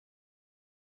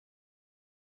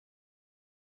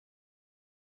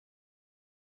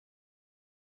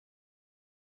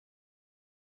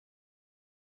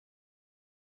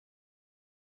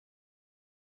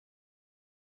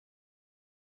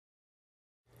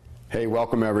Hey,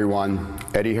 welcome everyone.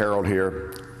 Eddie Harold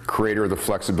here, creator of the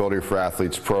Flexibility for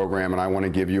Athletes program, and I want to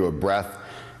give you a breath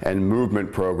and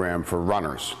movement program for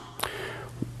runners.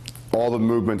 All the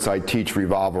movements I teach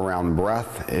revolve around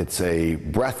breath. It's a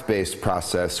breath-based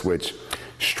process which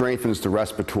strengthens the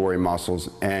respiratory muscles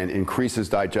and increases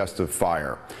digestive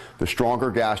fire. The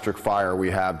stronger gastric fire we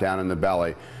have down in the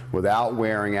belly, without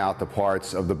wearing out the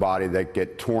parts of the body that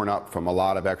get torn up from a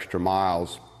lot of extra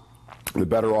miles, the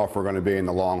better off we're going to be in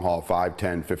the long haul 5,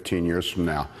 10, 15 years from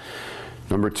now.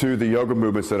 Number two, the yoga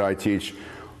movements that I teach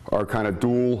are kind of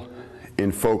dual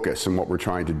in focus in what we're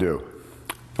trying to do.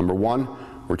 Number one,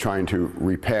 we're trying to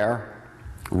repair,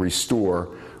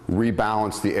 restore,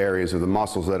 rebalance the areas of the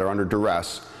muscles that are under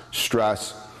duress,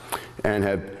 stress, and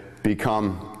have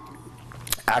become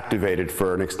activated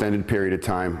for an extended period of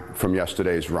time from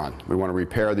yesterday's run. We want to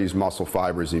repair these muscle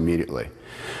fibers immediately.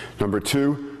 Number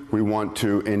two, we want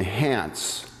to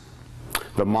enhance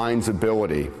the mind's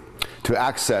ability to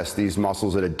access these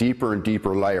muscles at a deeper and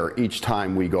deeper layer each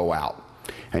time we go out.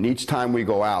 And each time we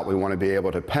go out, we want to be able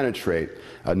to penetrate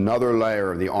another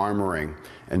layer of the armoring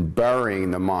and burying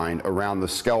the mind around the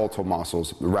skeletal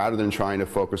muscles rather than trying to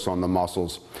focus on the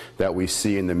muscles that we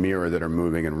see in the mirror that are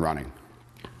moving and running.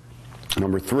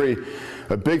 Number three,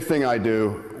 a big thing I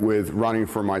do with running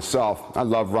for myself, I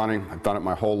love running, I've done it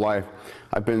my whole life.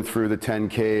 I've been through the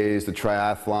 10Ks, the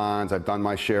triathlons, I've done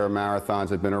my share of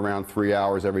marathons, I've been around 3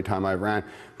 hours every time I ran.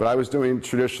 But I was doing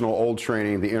traditional old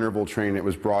training, the interval training that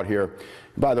was brought here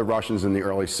by the Russians in the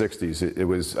early 60s. It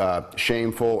was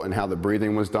shameful in how the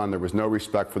breathing was done. There was no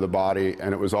respect for the body,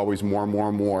 and it was always more,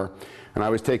 more, more. And I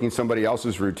was taking somebody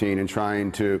else's routine and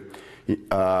trying to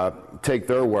take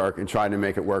their work and trying to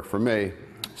make it work for me.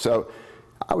 So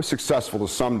I was successful to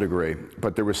some degree,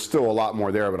 but there was still a lot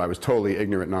more there that I was totally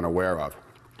ignorant and unaware of.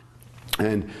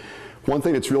 And one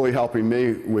thing that's really helping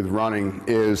me with running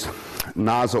is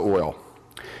nasal oil.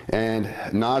 And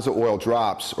nasal oil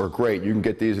drops are great. You can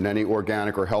get these in any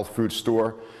organic or health food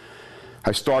store.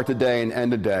 I start the day and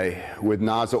end the day with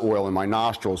nasal oil in my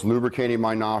nostrils, lubricating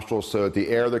my nostrils so that the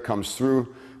air that comes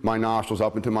through my nostrils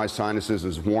up into my sinuses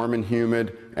is warm and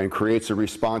humid and creates a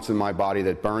response in my body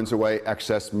that burns away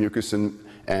excess mucus and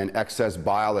excess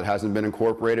bile that hasn't been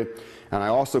incorporated. And I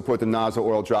also put the nasal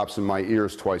oil drops in my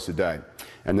ears twice a day.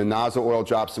 And the nasal oil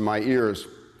drops in my ears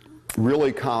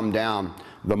really calm down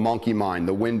the monkey mind,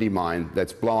 the windy mind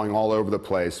that's blowing all over the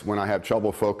place when I have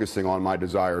trouble focusing on my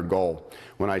desired goal,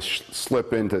 when I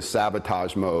slip into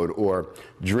sabotage mode or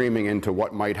dreaming into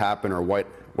what might happen or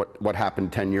what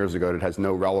happened 10 years ago that has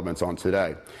no relevance on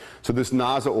today. So this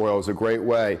nasal oil is a great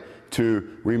way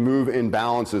to remove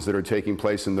imbalances that are taking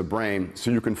place in the brain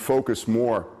so you can focus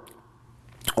more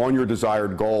on your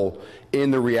desired goal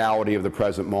in the reality of the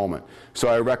present moment. So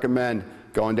I recommend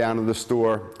going down to the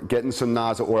store, getting some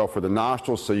nasal oil for the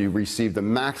nostrils so you receive the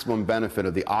maximum benefit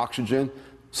of the oxygen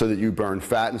so that you burn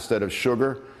fat instead of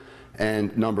sugar.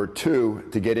 And number two,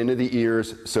 to get into the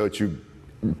ears so that you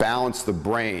balance the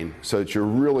brain so that you're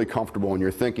really comfortable in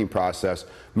your thinking process,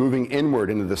 moving inward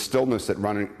into the stillness that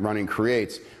running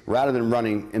creates, rather than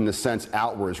running in the sense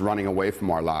outwards, running away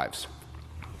from our lives.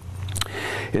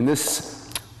 In this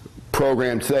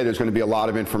program today, there's going to be a lot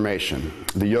of information.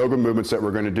 The yoga movements that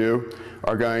we're going to do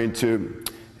are going to,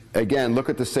 again, look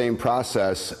at the same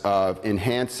process of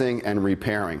enhancing and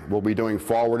repairing. We'll be doing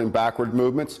forward and backward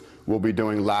movements, we'll be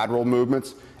doing lateral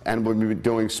movements, and we'll be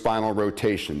doing spinal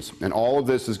rotations. And all of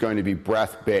this is going to be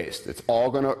breath-based. It's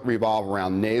all going to revolve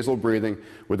around nasal breathing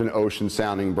with an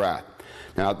ocean-sounding breath.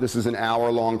 Now, this is an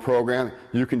hour-long program.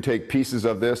 You can take pieces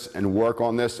of this and work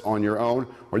on this on your own,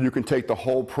 or you can take the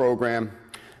whole program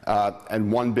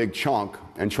and one big chunk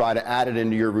and try to add it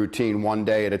into your routine one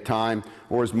day at a time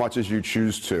or as much as you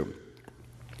choose to.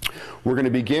 We're going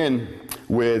to begin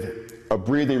with a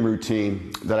breathing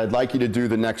routine that I'd like you to do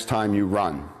the next time you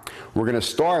run. We're going to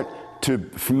start to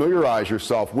familiarize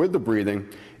yourself with the breathing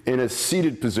in a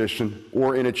seated position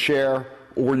or in a chair,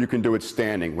 or you can do it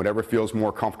standing, whatever feels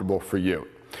more comfortable for you.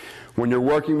 When you're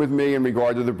working with me in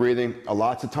regard to the breathing,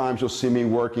 lots of times you'll see me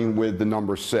working with the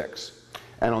number 6.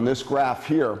 And on this graph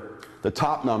here, the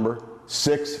top number,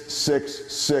 6,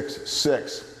 6, 6,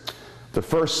 6. The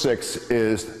first 6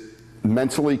 is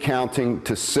mentally counting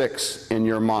to 6 in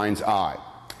your mind's eye.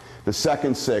 The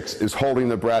second 6 is holding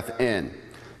the breath in.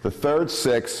 The third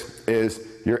 6 is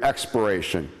your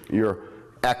expiration, your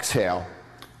exhale.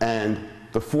 And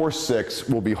the fourth 6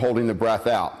 will be holding the breath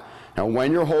out. Now,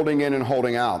 when you're holding in and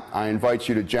holding out, I invite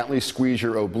you to gently squeeze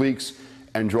your obliques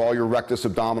and draw your rectus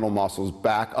abdominal muscles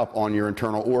back up on your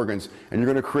internal organs, and you're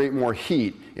going to create more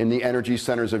heat in the energy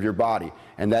centers of your body.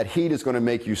 And that heat is going to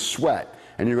make you sweat,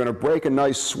 and you're going to break a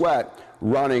nice sweat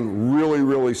running really,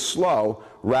 really slow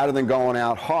rather than going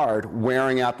out hard,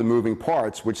 wearing out the moving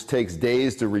parts, which takes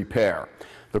days to repair.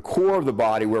 The core of the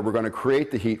body, where we're going to create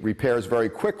the heat, repairs very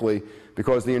quickly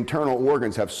because the internal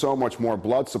organs have so much more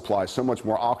blood supply, so much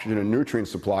more oxygen and nutrient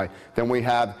supply than we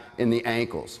have in the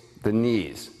ankles, the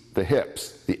knees, the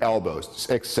hips, the elbows,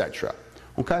 etc.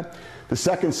 Okay? The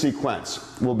second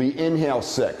sequence will be inhale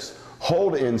 6,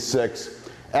 hold in 6,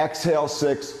 exhale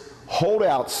 6, hold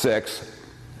out 6,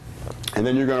 and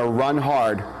then you're going to run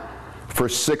hard for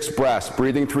 6 breaths,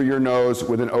 breathing through your nose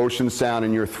with an ocean sound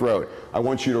in your throat. I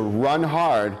want you to run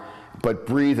hard, but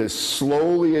breathe as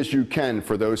slowly as you can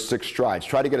for those 6 strides.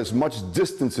 Try to get as much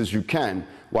distance as you can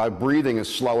while breathing as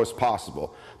slow as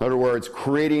possible. In other words,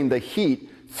 creating the heat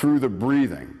through the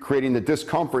breathing, creating the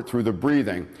discomfort through the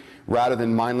breathing, rather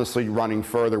than mindlessly running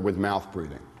further with mouth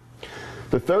breathing.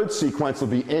 The third sequence will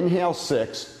be inhale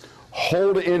 6,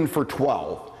 hold in for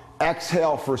 12,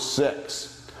 exhale for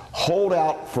 6, hold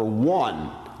out for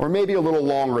 1, or maybe a little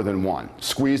longer than 1.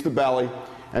 Squeeze the belly,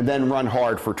 and then run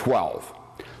hard for 12.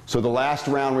 So the last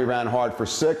round we ran hard for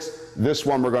 6, this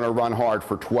one we're going to run hard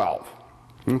for 12.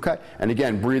 Okay? And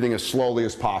again, breathing as slowly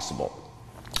as possible.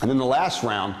 And then the last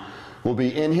round will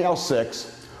be inhale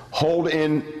 6, hold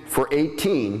in for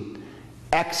 18,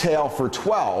 exhale for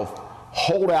 12,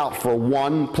 hold out for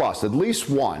 1 plus, at least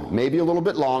 1, maybe a little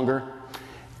bit longer,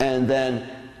 and then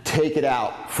take it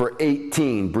out for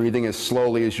 18, breathing as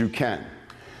slowly as you can.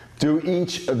 Do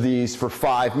each of these for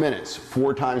 5 minutes.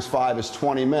 4 times 5 is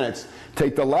 20 minutes.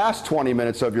 Take the last 20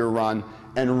 minutes of your run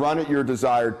and run at your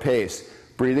desired pace,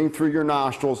 breathing through your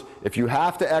nostrils. If you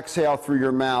have to exhale through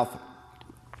your mouth,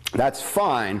 that's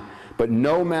fine, but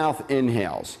no mouth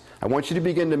inhales. I want you to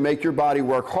begin to make your body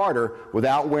work harder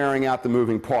without wearing out the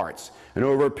moving parts. And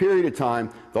over a period of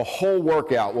time, the whole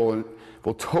workout will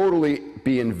totally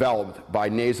be enveloped by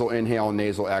nasal inhale and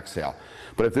nasal exhale.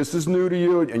 But if this is new to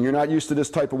you and you're not used to this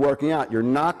type of working out, you're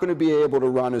not going to be able to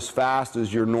run as fast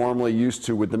as you're normally used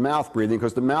to with the mouth breathing,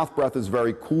 because the mouth breath is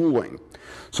very cooling.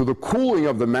 So the cooling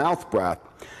of the mouth breath,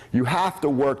 you have to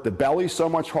work the belly so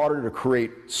much harder to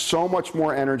create so much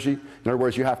more energy. In other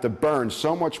words, you have to burn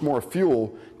so much more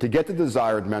fuel to get the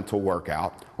desired mental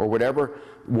workout, or whatever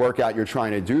workout you're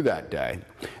trying to do that day.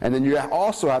 And then you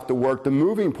also have to work the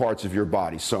moving parts of your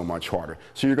body so much harder.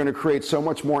 So you're going to create so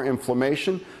much more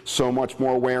inflammation, so much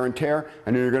more wear and tear,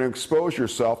 and then you're going to expose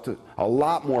yourself to a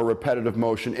lot more repetitive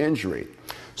motion injury.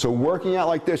 So working out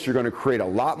like this, you're going to create a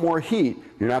lot more heat.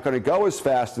 You're not going to go as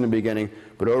fast in the beginning,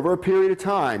 but over a period of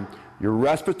time, your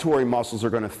respiratory muscles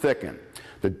are going to thicken.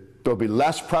 There'll be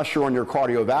less pressure on your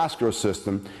cardiovascular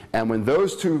system, and when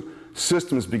those two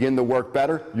systems begin to work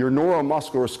better, your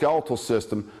neuromuscular skeletal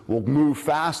system will move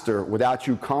faster without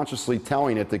you consciously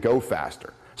telling it to go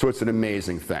faster. So it's an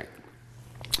amazing thing.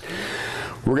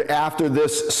 After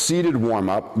this seated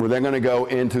warm-up, we're then going to go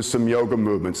into some yoga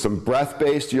movements, some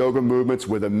breath-based yoga movements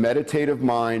with a meditative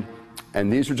mind.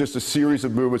 And these are just a series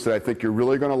of movements that I think you're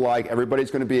really going to like.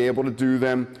 Everybody's going to be able to do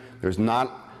them. There's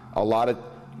not a lot of,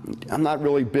 I'm not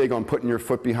really big on putting your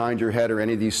foot behind your head or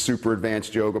any of these super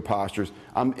advanced yoga postures.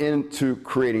 I'm into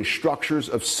creating structures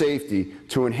of safety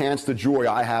to enhance the joy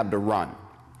I have to run.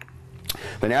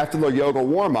 Then after the yoga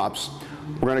warm-ups,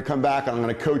 we're going to come back and I'm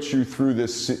going to coach you through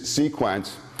this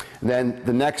sequence. And then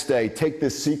the next day, take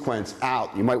this sequence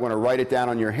out. You might want to write it down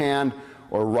on your hand,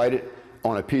 or write it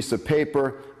on a piece of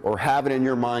paper, or have it in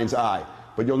your mind's eye.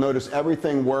 But you'll notice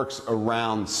everything works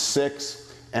around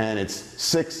 6, and it's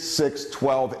 6, 6,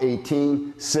 12,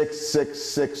 18, 6, 6,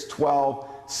 6, 12,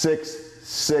 6,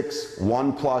 6,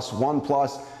 1 plus, 1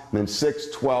 plus, and then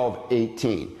 6, 12,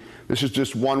 18. This is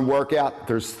just one workout.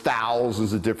 There's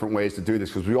thousands of different ways to do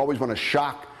this, because we always want to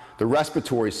shock the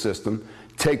respiratory system,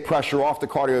 take pressure off the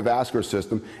cardiovascular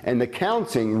system, and the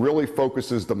counting really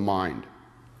focuses the mind.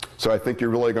 So I think you're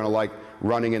really going to like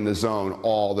running in the zone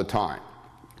all the time.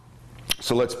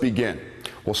 So let's begin.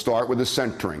 We'll start with the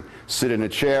centering. Sit in a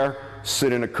chair,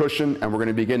 sit in a cushion, and we're going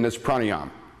to begin this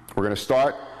pranayama. We're going to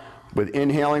start with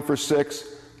inhaling for 6,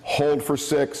 hold for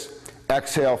 6,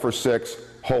 exhale for 6,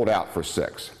 hold out for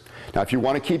 6. Now, if you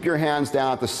want to keep your hands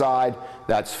down at the side,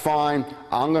 that's fine.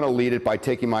 I'm going to lead it by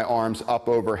taking my arms up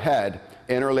overhead,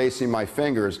 interlacing my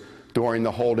fingers during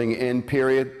the holding in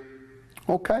period.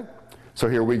 Okay, so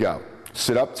here we go.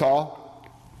 Sit up tall,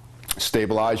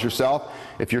 stabilize yourself.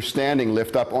 If you're standing,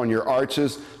 lift up on your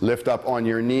arches, lift up on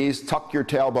your knees, tuck your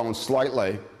tailbone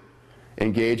slightly,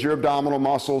 engage your abdominal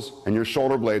muscles, and your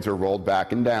shoulder blades are rolled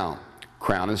back and down.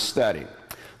 Crown is steady.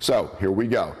 So here we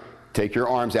go. Take your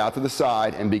arms out to the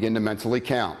side and begin to mentally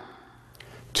count.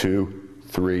 2,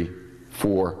 3,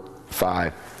 4,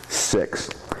 5, 6.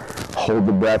 Hold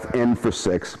the breath in for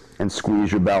 6. and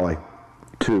squeeze your belly.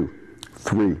 2,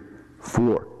 3,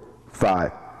 4,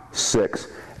 5, 6.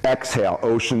 Exhale,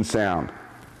 ocean sound.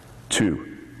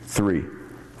 2, 3,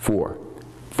 4,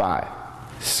 5,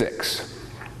 6.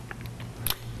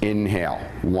 Inhale,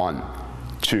 1,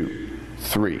 2,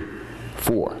 3,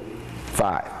 4,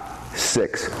 5,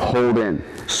 6. Hold in,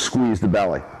 squeeze the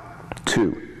belly.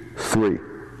 2, 3,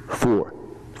 4,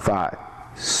 5,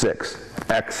 6.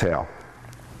 Exhale.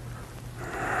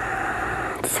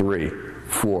 3,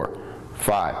 4,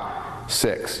 5,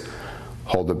 6.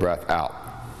 Hold the breath out.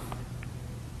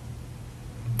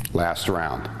 Last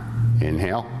round.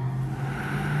 Inhale.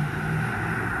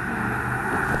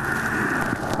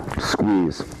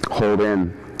 Squeeze. Hold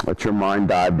in. Let your mind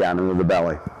dive down into the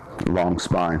belly. Long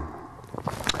spine.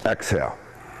 Exhale.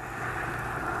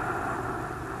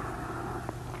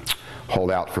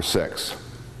 Hold out for 6.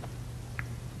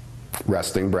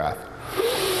 Resting breath.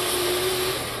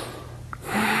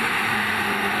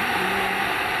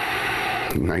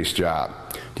 Nice job.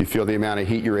 Do you feel the amount of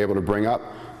heat you're able to bring up?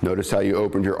 Notice how you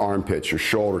opened your armpits, your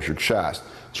shoulders, your chest.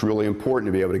 It's really important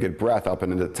to be able to get breath up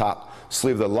into the top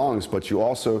sleeve of the lungs, but you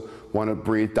also want to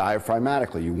breathe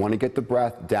diaphragmatically. You want to get the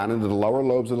breath down into the lower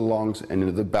lobes of the lungs and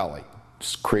into the belly.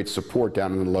 Just create support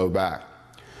down in the low back.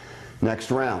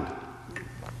 Next round.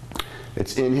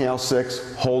 It's inhale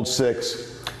 6, hold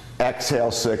 6,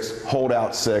 exhale 6, hold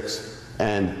out 6,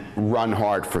 and run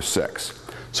hard for 6.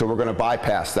 So we're going to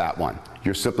bypass that one.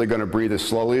 You're simply going to breathe as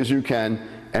slowly as you can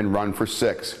and run for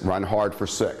 6. Run hard for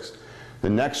 6. The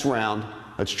next round,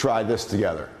 let's try this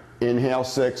together. Inhale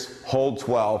 6, hold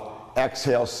 12,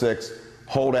 exhale 6,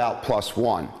 hold out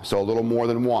 +1. So a little more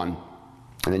than 1,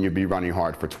 and then you'll be running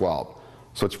hard for 12.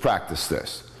 So let's practice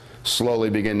this. Slowly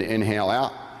begin to inhale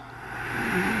out.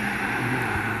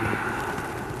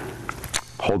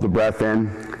 Hold the breath in,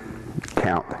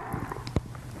 count.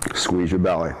 Squeeze your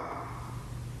belly.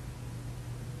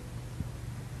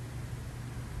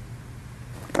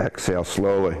 Exhale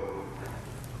slowly.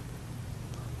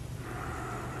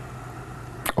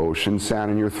 Ocean sound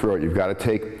in your throat. You've got to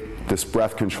take this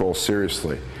breath control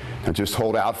seriously. Now just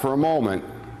hold out for a moment.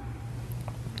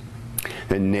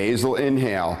 Then nasal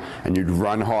inhale, and you'd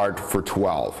run hard for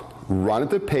 12. Run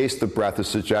at the pace the breath is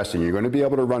suggesting. You're going to be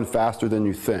able to run faster than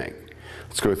you think.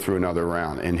 Let's go through another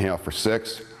round. Inhale for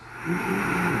 6.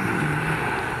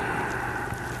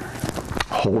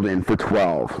 Hold in for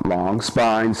 12. Long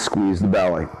spine, squeeze the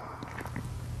belly.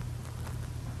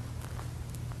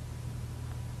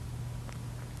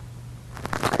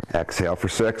 Exhale for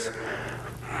 6.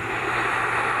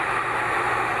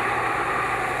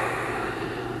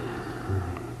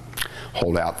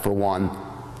 Hold out for 1.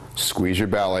 Squeeze your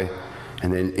belly.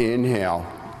 And then inhale,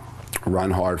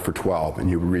 run hard for 12. And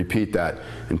you repeat that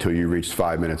until you reach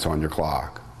 5 minutes on your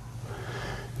clock.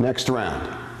 Next round,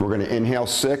 we're going to inhale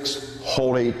 6,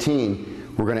 hold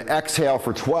 18. We're going to exhale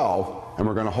for 12, and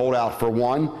we're going to hold out for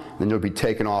 1, then you'll be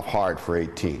taking off hard for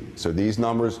 18. So these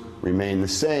numbers remain the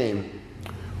same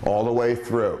all the way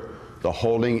through. The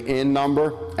holding in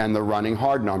number and the running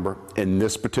hard number in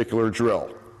this particular drill.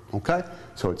 Okay?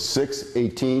 So it's 6,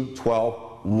 18,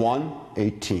 12, 1,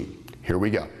 18. Here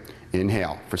we go.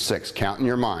 Inhale for 6. Count in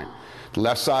your mind. The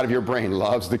left side of your brain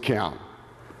loves to count.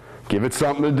 Give it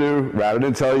something to do rather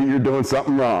than tell you you're doing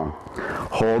something wrong.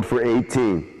 Hold for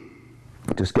 18.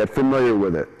 Just get familiar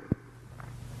with it.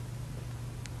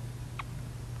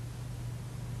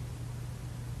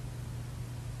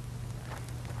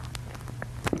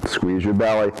 Squeeze your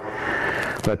belly.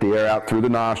 Let the air out through the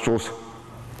nostrils.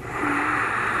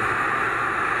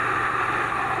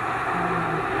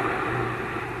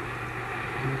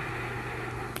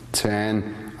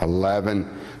 Ten,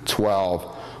 11,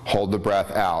 12. Hold the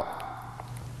breath out.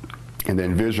 And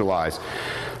then visualize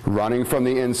running from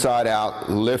the inside out,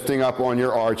 lifting up on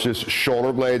your arches,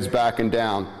 shoulder blades back and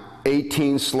down.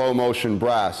 18 slow motion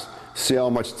breaths. See how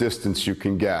much distance you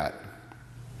can get.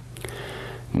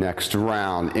 Next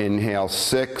round, inhale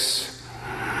 6.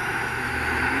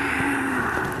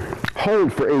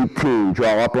 Hold for 18.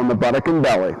 Draw up on the buttock and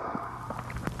belly.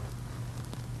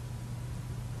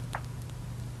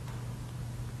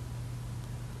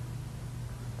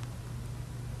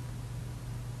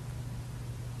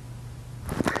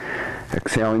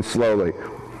 Exhaling slowly.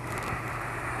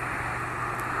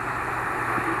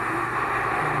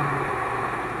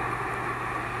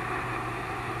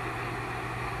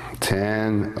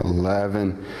 Ten,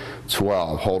 11,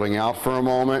 12. Holding out for a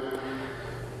moment.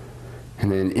 And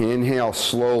then inhale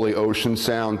slowly, ocean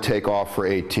sound, take off for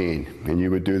 18. And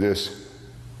you would do this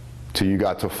till you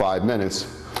got to 5 minutes.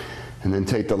 And then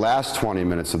take the last 20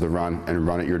 minutes of the run and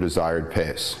run at your desired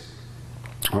pace.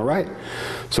 All right,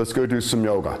 so let's go do some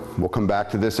yoga. We'll come back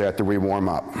to this after we warm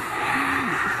up.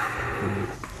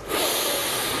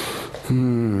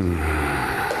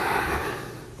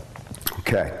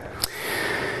 Okay.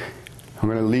 I'm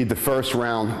going to lead the first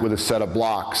round with a set of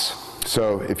blocks.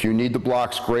 So if you need the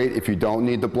blocks, great. If you don't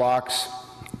need the blocks,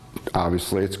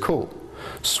 obviously it's cool.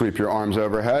 Sweep your arms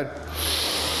overhead.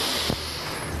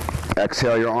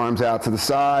 Exhale your arms out to the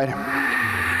side.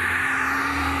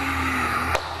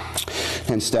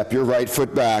 And step your right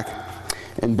foot back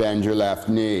and bend your left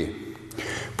knee.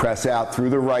 Press out through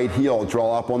the right heel.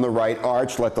 Draw up on the right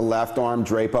arch. Let the left arm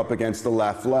drape up against the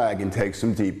left leg and take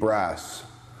some deep breaths.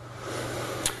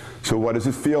 So what does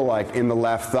it feel like in the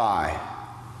left thigh?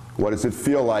 What does it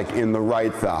feel like in the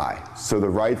right thigh? So the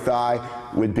right thigh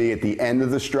would be at the end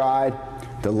of the stride.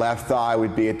 The left thigh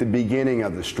would be at the beginning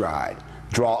of the stride.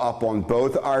 Draw up on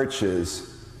both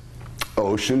arches.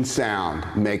 Ocean sound.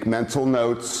 Make mental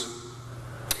notes.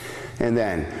 And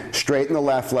then straighten the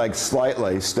left leg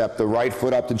slightly. Step the right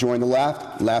foot up to join the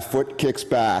left. Left foot kicks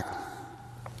back.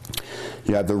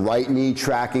 You have the right knee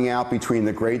tracking out between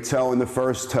the great toe and the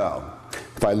first toe.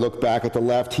 If I look back at the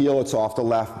left heel, it's off the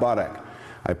left buttock.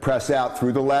 I press out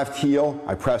through the left heel.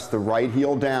 I press the right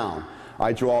heel down.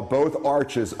 I draw both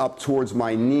arches up towards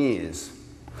my knees.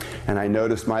 And I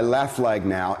notice my left leg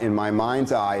now, in my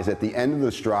mind's eye, is at the end of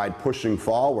the stride pushing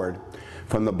forward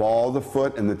from the ball of the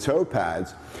foot and the toe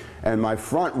pads. And my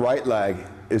front right leg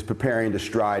is preparing to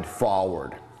stride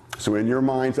forward. So in your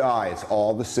mind's eye, it's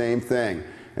all the same thing.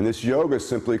 And this yoga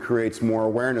simply creates more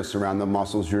awareness around the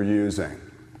muscles you're using.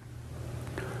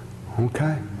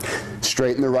 Okay.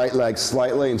 Straighten the right leg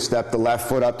slightly and step the left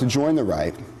foot up to join the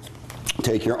right.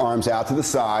 Take your arms out to the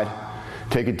side.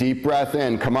 Take a deep breath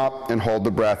in. Come up and hold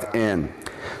the breath in.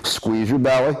 Squeeze your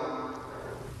belly.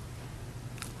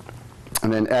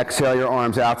 And then exhale your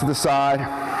arms out to the side.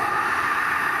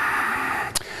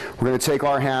 We're going to take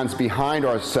our hands behind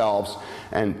ourselves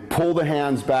and pull the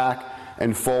hands back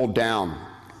and fold down.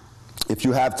 If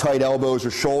you have tight elbows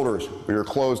or shoulders, or you're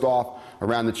closed off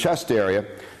around the chest area,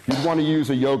 you'd want to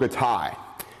use a yoga tie.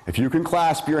 If you can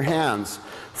clasp your hands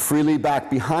freely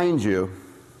back behind you,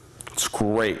 it's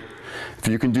great. If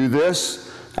you can do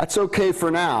this, that's okay for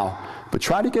now, but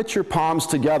try to get your palms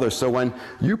together so when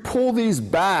you pull these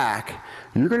back,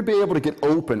 you're going to be able to get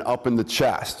open up in the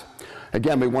chest.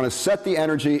 Again, we want to set the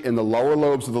energy in the lower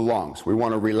lobes of the lungs. We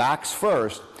want to relax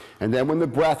first, and then when the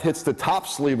breath hits the top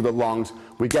sleeve of the lungs,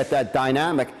 we get that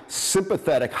dynamic,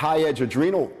 sympathetic, high-edge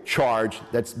adrenal charge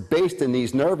that's based in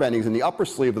these nerve endings in the upper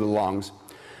sleeve of the lungs.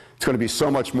 It's going to be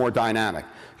so much more dynamic.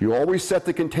 You always set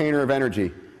the container of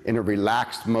energy in a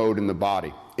relaxed mode in the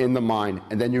body, in the mind,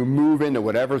 and then you move into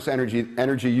whatever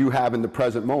energy you have in the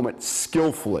present moment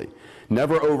skillfully,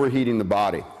 never overheating the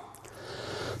body.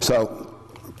 So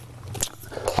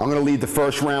I'm going to lead the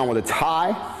first round with a tie.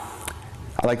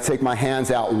 I like to take my hands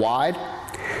out wide.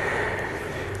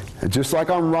 And just like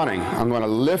I'm running, I'm going to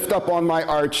lift up on my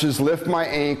arches, lift my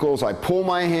ankles. I pull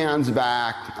my hands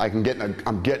back. I'm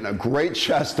getting a great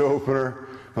chest opener.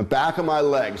 The back of my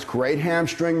legs, great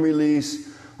hamstring release.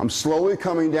 I'm slowly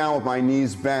coming down with my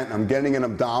knees bent. I'm getting an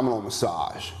abdominal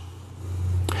massage.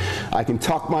 I can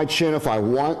tuck my chin if I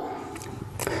want,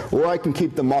 or I can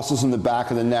keep the muscles in the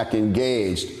back of the neck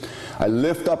engaged. I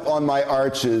lift up on my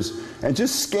arches and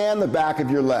just scan the back of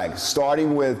your legs,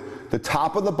 starting with the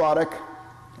top of the buttock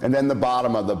and then the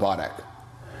bottom of the buttock.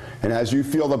 And as you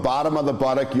feel the bottom of the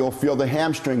buttock, you'll feel the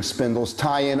hamstring spindles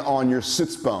tie in on your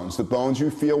sits bones, the bones you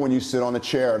feel when you sit on a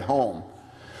chair at home.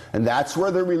 And that's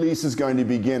where the release is going to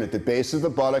begin, at the base of the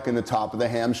buttock and the top of the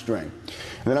hamstring.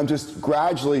 And then I'm just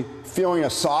gradually feeling a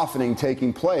softening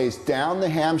taking place down the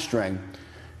hamstring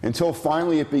until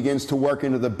finally it begins to work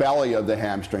into the belly of the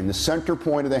hamstring, the center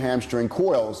point of the hamstring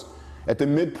coils at the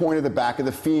midpoint of the back of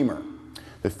the femur.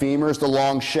 The femur is the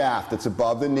long shaft that's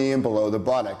above the knee and below the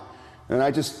buttock. And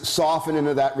I just soften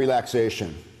into that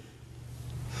relaxation.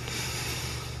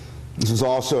 This is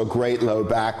also a great low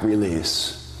back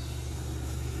release.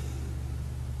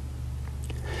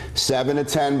 7 to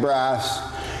 10 breaths.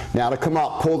 Now to come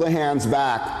up, pull the hands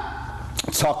back,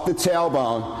 tuck the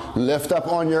tailbone, lift up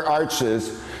on your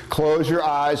arches, close your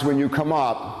eyes when you come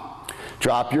up,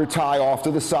 drop your tie off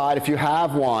to the side if you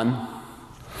have one,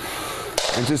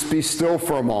 and just be still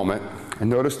for a moment and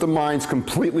notice the mind's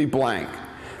completely blank.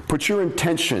 Put your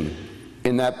intention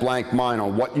in that blank mind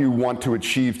on what you want to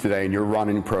achieve today in your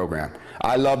running program.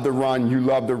 I love the run, you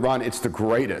love the run, it's the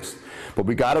greatest. But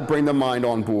we got to bring the mind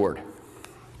on board.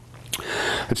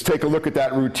 Let's take a look at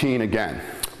that routine again.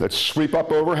 Let's sweep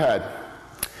up overhead.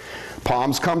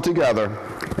 Palms come together,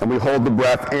 and we hold the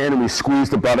breath in and we squeeze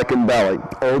the buttock and belly.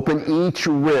 Open each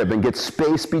rib and get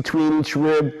space between each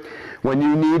rib when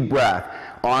you need breath.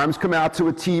 Arms come out to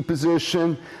a T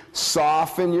position.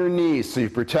 Soften your knees so you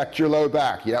protect your low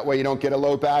back. That way you don't get a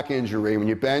low back injury. When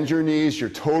you bend your knees, you're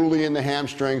totally in the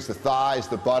hamstrings, the thighs,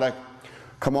 the buttock.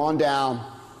 Come on down.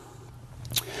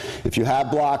 If you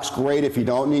have blocks, great. If you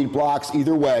don't need blocks,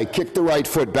 either way, kick the right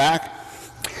foot back.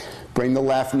 Bring the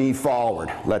left knee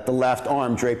forward. Let the left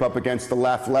arm drape up against the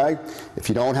left leg. If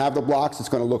you don't have the blocks, it's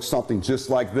going to look something just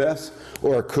like this,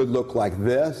 or it could look like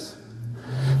this.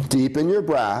 Deepen your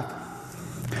breath.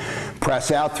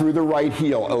 Press out through the right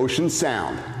heel, ocean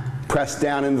sound. Press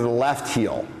down into the left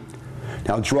heel.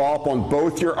 Now draw up on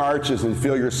both your arches and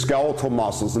feel your skeletal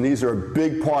muscles, and these are a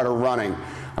big part of running.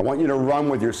 I want you to run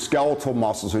with your skeletal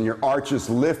muscles and your arches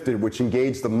lifted, which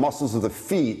engage the muscles of the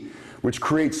feet, which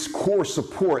creates core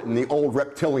support in the old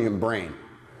reptilian brain,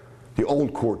 the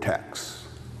old cortex,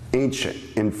 ancient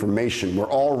information. We're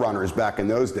all runners back in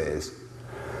those days.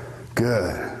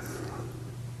 Good.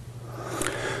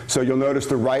 So you'll notice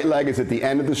the right leg is at the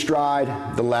end of the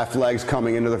stride, the left leg's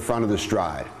coming into the front of the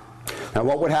stride. Now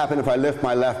what would happen if I lift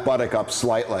my left buttock up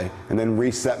slightly and then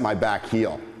reset my back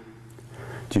heel?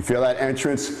 Do you feel that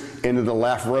entrance into the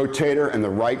left rotator and the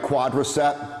right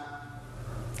quadricep?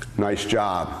 Nice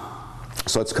job.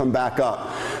 So let's come back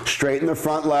up. Straighten the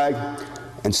front leg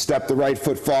and step the right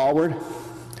foot forward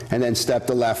and then step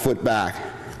the left foot back.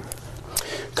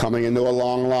 Coming into a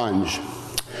long lunge.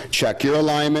 Check your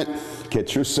alignment.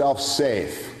 Get yourself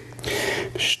safe.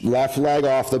 Left leg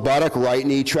off the buttock, right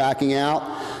knee tracking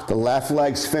out. The left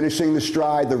leg's finishing the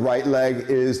stride, the right leg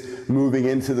is moving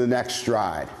into the next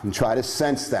stride. And try to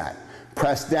sense that.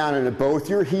 Press down into both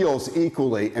your heels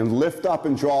equally and lift up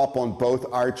and draw up on both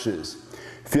arches.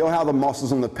 Feel how the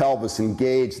muscles in the pelvis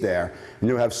engage there. And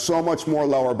you'll have so much more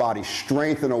lower body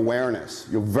strength and awareness.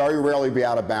 You'll very rarely be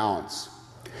out of balance.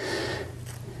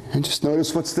 And just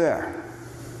notice what's there.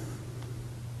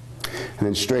 And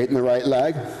then straighten the right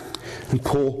leg and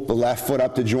pull the left foot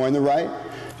up to join the right.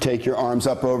 Take your arms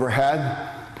up overhead.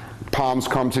 Palms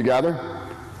come together.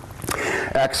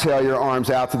 Exhale your arms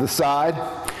out to the side.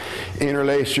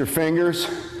 Interlace your fingers.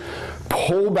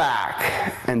 Pull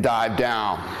back and dive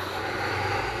down.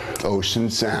 Ocean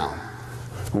sound.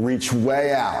 Reach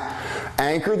way out.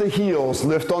 Anchor the heels,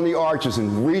 lift on the arches,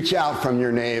 and reach out from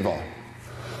your navel.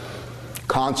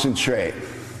 Concentrate.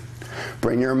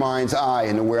 Bring your mind's eye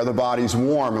into where the body's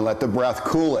warm and let the breath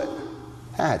cool it.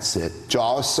 That's it.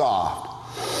 Jaw is soft.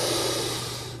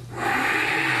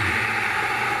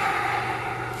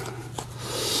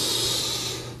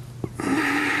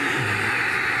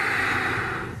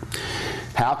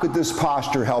 How could this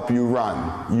posture help you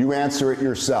run? You answer it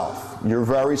yourself. You're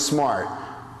very smart.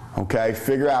 Okay?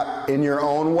 Figure out in your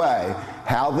own way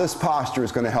how this posture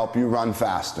is going to help you run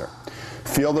faster.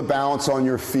 Feel the balance on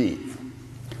your feet.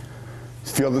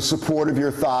 Feel the support of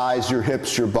your thighs, your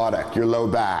hips, your buttock, your low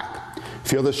back.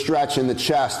 Feel the stretch in the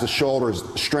chest, the shoulders,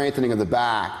 strengthening of the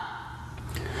back.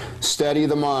 Steady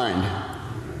the mind.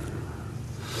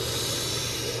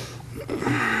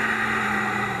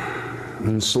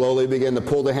 And slowly begin to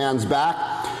pull the hands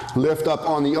back, lift up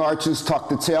on the arches, tuck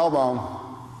the tailbone,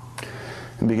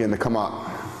 and begin to come up.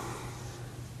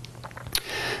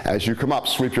 As you come up,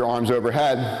 sweep your arms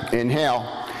overhead,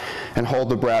 inhale, and hold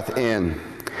the breath in.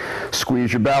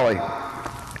 Squeeze your belly.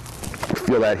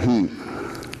 Feel that heat.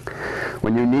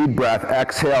 When you need breath,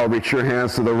 exhale, reach your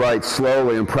hands to the right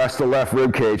slowly and press the left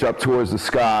rib cage up towards the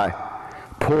sky.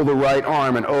 Pull the right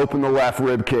arm and open the left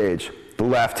rib cage, the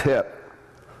left hip.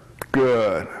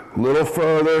 Good. A little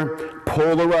further,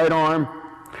 pull the right arm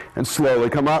and slowly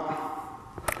come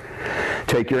up.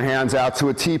 Take your hands out to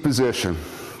a T position.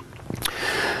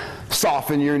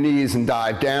 Soften your knees and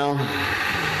dive down.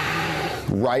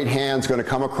 Right hand's going to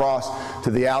come across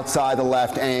to the outside of the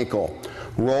left ankle.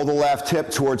 Roll the left hip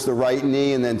towards the right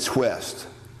knee and then twist.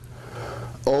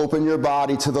 Open your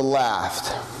body to the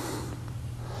left.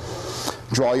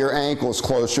 Draw your ankles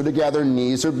closer together,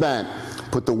 knees are bent.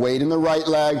 Put the weight in the right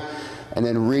leg and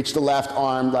then reach the left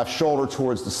arm, left shoulder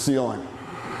towards the ceiling.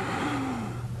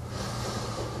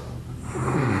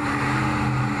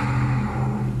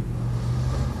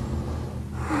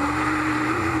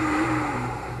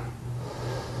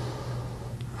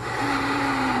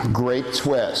 Great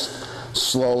twist.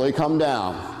 Slowly come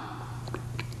down.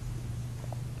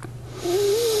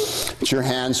 Let your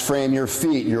hands frame your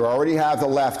feet. You already have the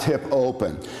left hip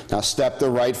open. Now step the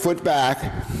right foot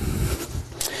back.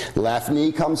 Left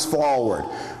knee comes forward.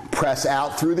 Press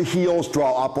out through the heels,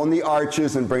 draw up on the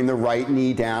arches, and bring the right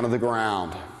knee down to the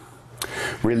ground.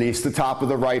 Release the top of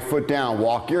the right foot down.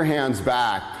 Walk your hands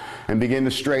back and begin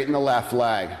to straighten the left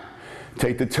leg.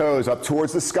 Take the toes up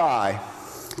towards the sky.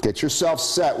 Get yourself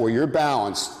set where you're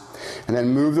balanced, and then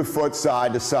move the foot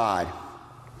side to side.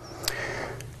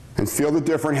 And feel the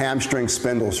different hamstring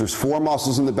spindles. There's 4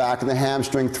 muscles in the back of the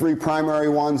hamstring, 3 primary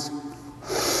ones.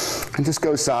 And just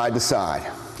go side to side.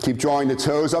 Keep drawing the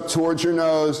toes up towards your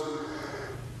nose.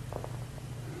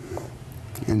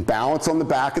 And balance on the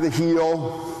back of the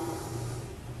heel.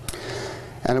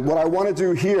 And what I want to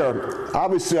do here,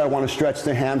 obviously I want to stretch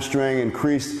the hamstring,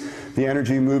 increase the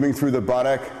energy moving through the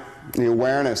buttock, the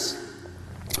awareness.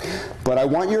 But I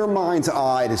want your mind's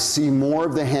eye to see more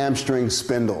of the hamstring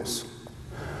spindles.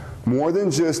 More than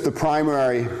just the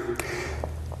primary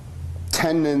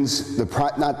tendons,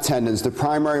 the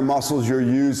primary muscles you're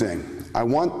using. I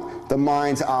want the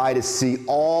mind's eye to see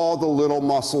all the little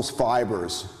muscles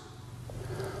fibers,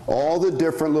 all the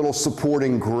different little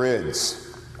supporting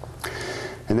grids.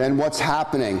 And then what's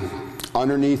happening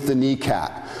underneath the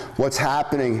kneecap, what's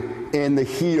happening in the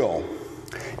heel,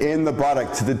 in the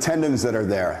buttock, to the tendons that are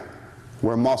there,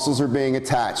 where muscles are being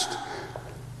attached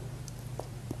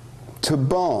to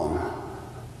bone.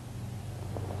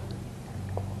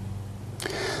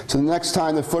 So the next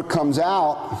time the foot comes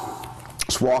out,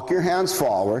 just walk your hands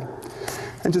forward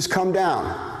and just come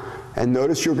down. And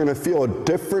notice you're going to feel a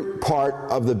different part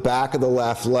of the back of the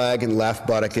left leg and left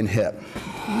buttock and hip.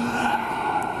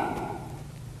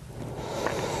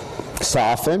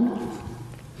 Soften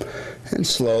and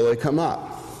slowly come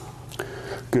up.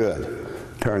 Good.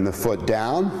 Turn the foot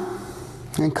down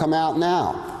and come out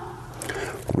now.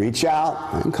 Reach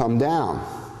out and come down.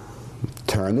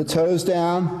 Turn the toes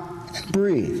down and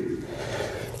breathe.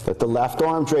 Let the left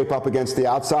arm drape up against the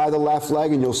outside of the left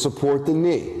leg, and you'll support the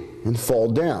knee and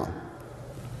fold down.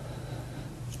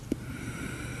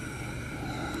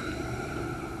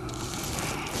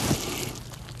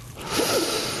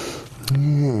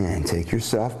 And take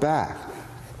yourself back.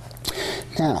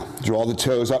 Now, draw the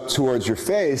toes up towards your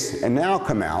face, and now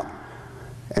come out.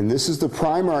 And this is the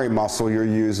primary muscle you're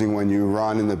using when you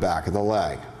run in the back of the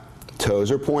leg.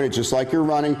 Toes are pointed just like you're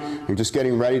running. You're just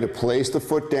getting ready to place the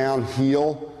foot down,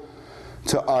 heel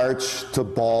to arch to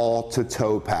ball to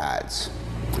toe pads.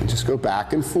 And just go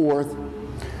back and forth.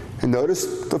 And notice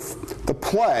the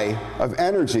play of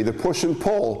energy, the push and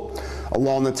pull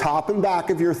along the top and back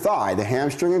of your thigh, the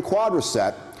hamstring and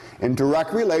quadricep, in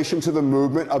direct relation to the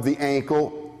movement of the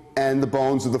ankle and the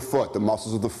bones of the foot, the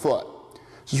muscles of the foot.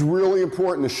 This is really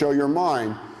important to show your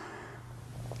mind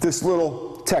this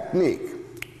little technique.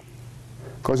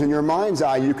 Because in your mind's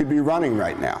eye, you could be running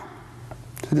right now.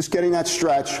 So just getting that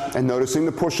stretch and noticing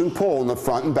the push and pull in the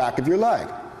front and back of your leg.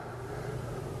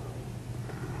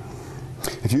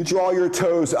 If you draw your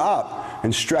toes up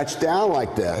and stretch down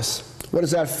like this, what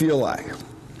does that feel like?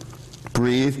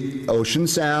 Breathe, ocean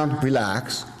sound,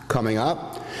 relax, coming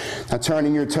up. Now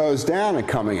turning your toes down and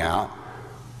coming out,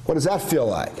 what does that feel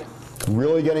like?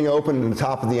 Really getting open in the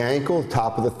top of the ankle,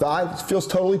 top of the thigh. It feels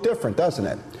totally different, doesn't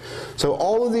it? So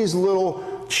all of these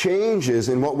little changes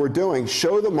in what we're doing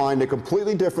show the mind a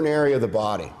completely different area of the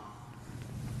body.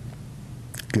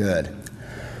 Good.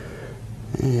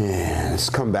 And let's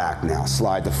come back now.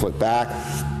 Slide the foot back.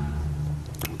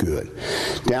 Good.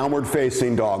 Downward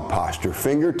facing dog posture.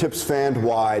 Fingertips fanned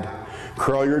wide.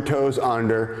 Curl your toes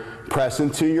under. Press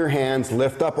into your hands.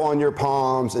 Lift up on your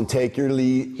palms and take your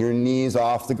knees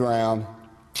off the ground.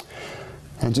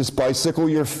 And just bicycle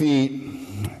your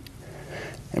feet.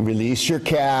 And release your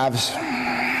calves.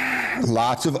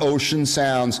 Lots of ocean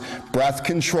sounds. Breath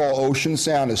control, ocean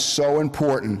sound is so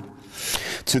important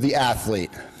to the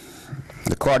athlete,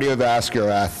 the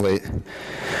cardiovascular athlete.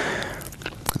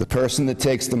 The person that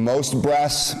takes the most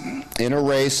breaths in a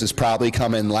race is probably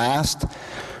come in last.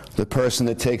 The person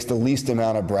that takes the least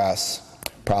amount of breaths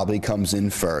probably comes in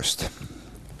first.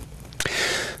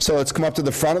 So let's come up to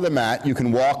the front of the mat. You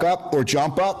can walk up or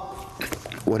jump up,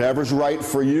 whatever's right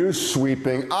for you,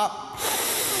 sweeping up.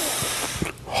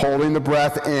 Holding the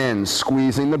breath in,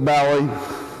 squeezing the belly.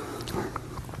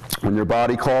 When your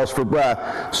body calls for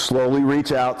breath, slowly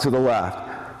reach out to the left.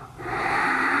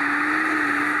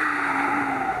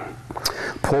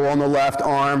 Pull on the left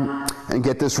arm and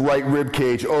get this right rib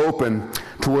cage open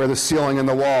to where the ceiling and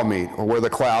the wall meet, or where the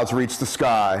clouds reach the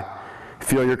sky.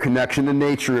 Feel your connection to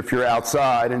nature if you're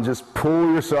outside, and just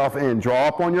pull yourself in. Draw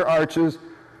up on your arches.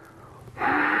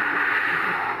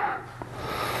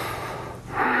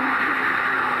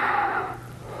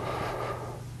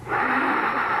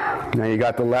 Now you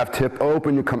got the left hip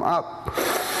open, you come up.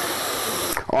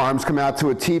 Arms come out to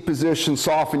a T position,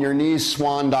 soften your knees,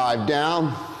 swan dive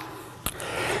down.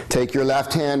 Take your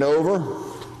left hand over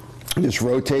Just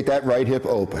rotate that right hip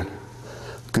open.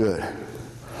 Good.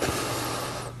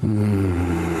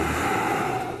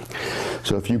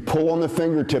 So if you pull on the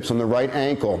fingertips on the right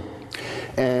ankle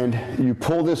and you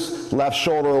pull this left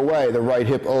shoulder away, the right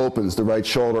hip opens, the right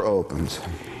shoulder opens.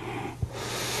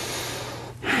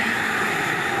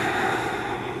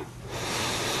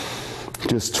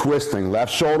 Just twisting,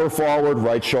 left shoulder forward,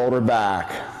 right shoulder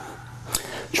back.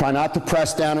 Try not to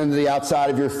press down into the outside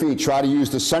of your feet. Try to use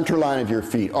the center line of your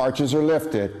feet. Arches are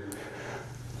lifted.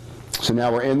 So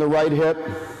now we're in the right hip.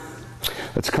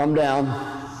 Let's come down.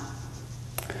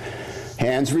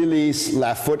 Hands release,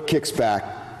 left foot kicks back.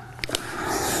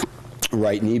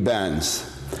 Right knee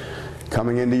bends.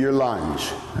 Coming into your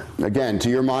lunge. Again, to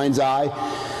your mind's eye,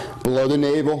 below the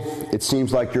navel, it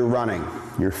seems like you're running.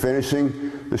 You're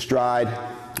finishing the stride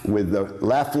with the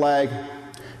left leg,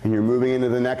 and you're moving into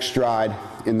the next stride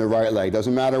in the right leg.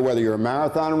 Doesn't matter whether you're a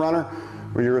marathon runner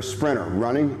or you're a sprinter.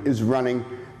 Running is running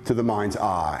to the mind's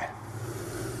eye.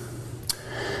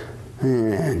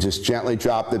 And just gently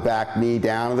drop the back knee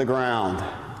down to the ground.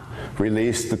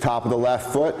 Release the top of the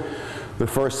left foot. The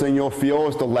first thing you'll feel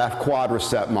is the left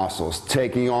quadricep muscles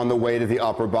taking on the weight of the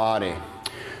upper body.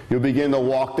 You'll begin to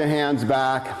walk the hands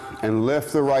back and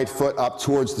lift the right foot up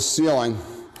towards the ceiling.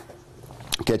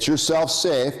 Get yourself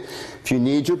safe. If you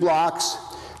need your blocks,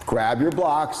 grab your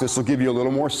blocks. This will give you a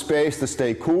little more space to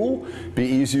stay cool, be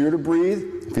easier to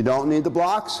breathe. If you don't need the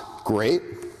blocks, great.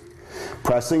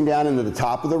 Pressing down into the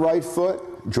top of the right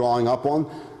foot, drawing up on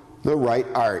the right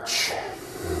arch.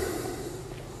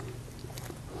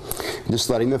 Just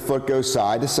letting the foot go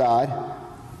side to side.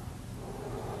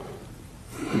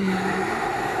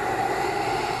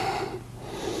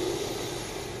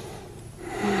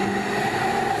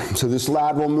 So this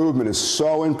lateral movement is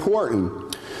so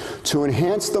important to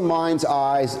enhance the mind's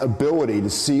eye's ability to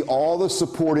see all the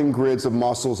supporting grids of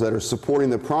muscles that are supporting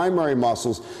the primary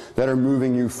muscles that are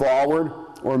moving you forward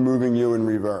or moving you in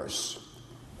reverse.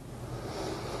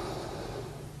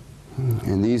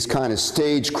 And these kind of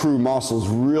stage crew muscles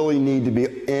really need to be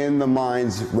in the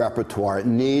mind's repertoire. It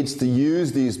needs to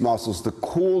use these muscles to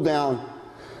cool down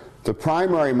the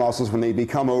primary muscles when they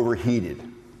become overheated.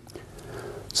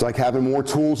 It's like having more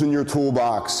tools in your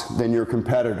toolbox than your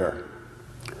competitor.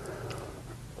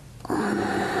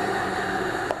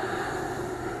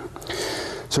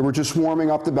 So we're just warming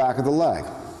up the back of the leg.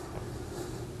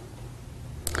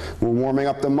 We're warming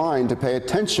up the mind to pay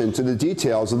attention to the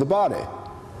details of the body.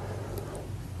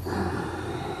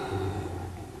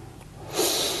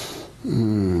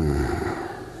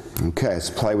 Okay, let's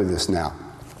play with this now.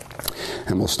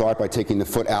 And we'll start by taking the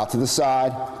foot out to the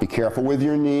side. Be careful with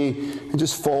your knee and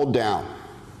just fold down.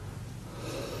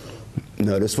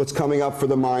 Notice what's coming up for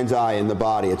the mind's eye in the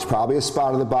body. It's probably a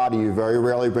spot of the body you very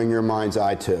rarely bring your mind's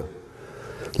eye to.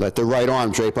 Let the right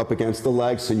arm drape up against the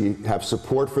leg so you have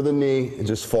support for the knee and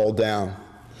just fold down.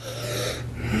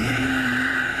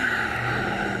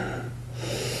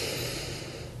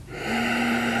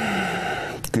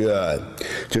 Good.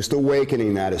 Just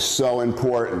awakening that is so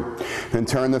important. Then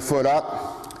turn the foot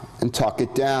up and tuck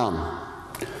it down.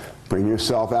 Bring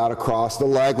yourself out across the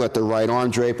leg. Let the right arm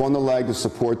drape on the leg to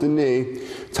support the knee.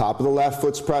 Top of the left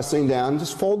foot's pressing down.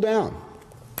 Just fold down.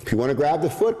 If you want to grab the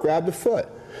foot, grab the foot.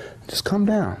 Just come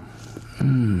down.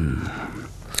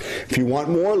 If you want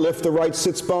more, lift the right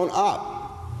sits bone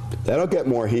up. That'll get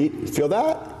more heat. Feel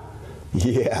that?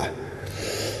 Yeah.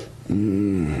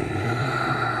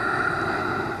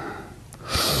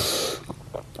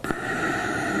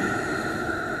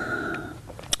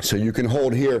 So you can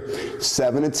hold here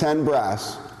 7 to 10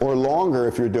 breaths or longer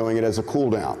if you're doing it as a cool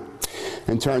down.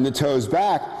 And turn the toes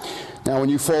back. Now when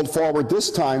you fold forward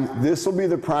this time, this will be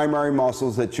the primary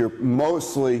muscles that you're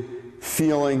mostly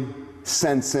feeling,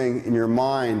 sensing in your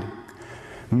mind,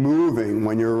 moving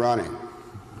when you're running.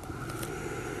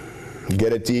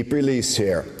 Get a deep release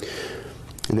here.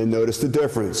 And then notice the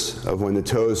difference of when the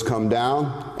toes come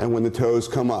down and when the toes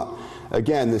come up.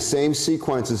 Again, the same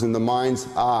sequences in the mind's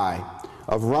eye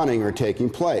of running are taking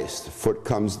place. The foot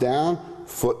comes down,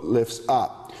 foot lifts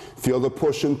up. Feel the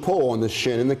push and pull on the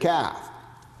shin and the calf.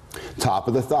 Top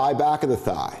of the thigh, back of the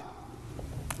thigh.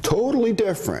 Totally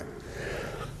different.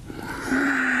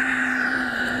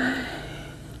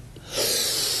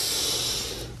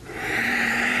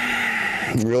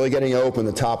 Really getting open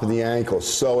the top of the ankle,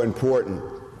 so important.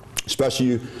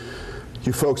 Especially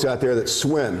you folks out there that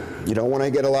swim. You don't want to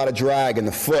get a lot of drag in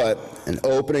the foot, and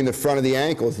opening the front of the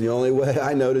ankle is the only way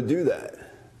I know to do that.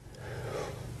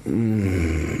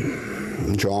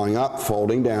 Drawing up,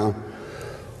 folding down.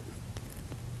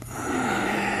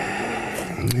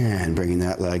 And bringing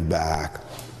that leg back.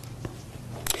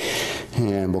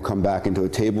 And we'll come back into a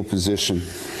table position.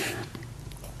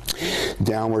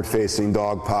 Downward facing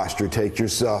dog posture. Take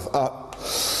yourself up.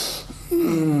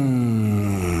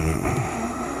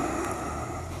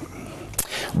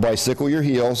 Bicycle your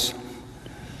heels.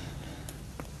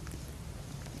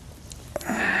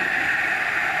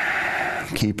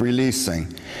 Keep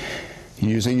releasing.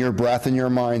 Using your breath and your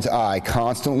mind's eye,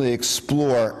 constantly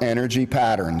explore energy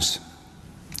patterns.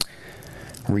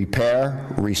 Repair,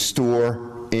 restore,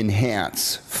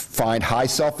 enhance. Find high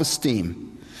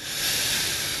self-esteem.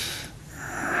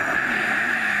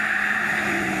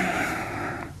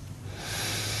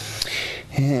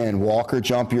 And walk or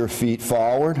jump your feet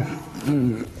forward.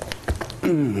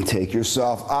 Take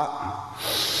yourself up.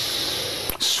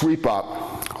 Sweep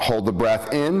up. Hold the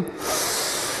breath in.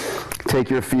 Take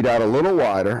your feet out a little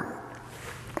wider.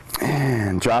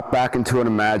 And drop back into an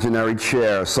imaginary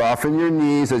chair. Soften your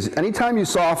knees. Anytime you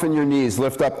soften your knees,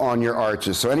 lift up on your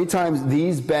arches. So anytime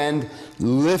these bend,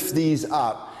 lift these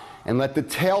up and let the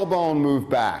tailbone move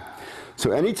back.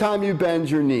 So anytime you bend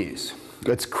your knees,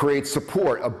 let's create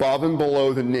support above and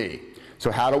below the knee.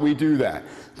 So how do we do that?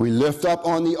 We lift up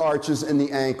on the arches and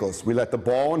the ankles. We let the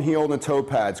ball and heel and the toe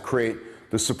pads create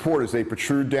the support as they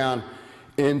protrude down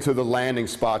into the landing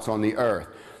spots on the earth.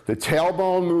 The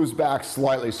tailbone moves back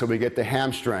slightly so we get the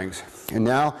hamstrings. And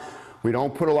now we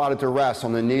don't put a lot of duress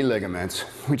on the knee ligaments.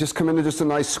 We just come into just a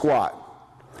nice squat.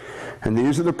 And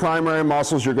these are the primary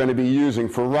muscles you're going to be using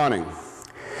for running.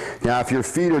 Now if your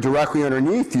feet are directly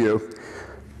underneath you,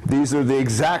 these are the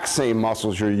exact same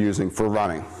muscles you're using for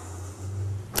running.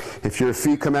 If your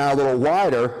feet come out a little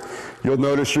wider, you'll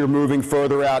notice you're moving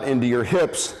further out into your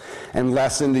hips and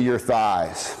less into your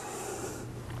thighs.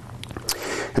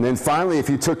 And then finally, if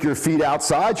you took your feet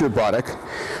outside your buttock,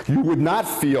 you would not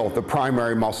feel the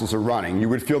primary muscles of running. You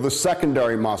would feel the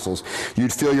secondary muscles.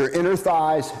 You'd feel your inner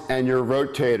thighs and your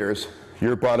rotators,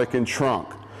 your buttock and trunk.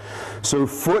 So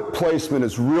foot placement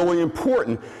is really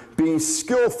important, being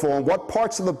skillful in what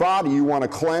parts of the body you want to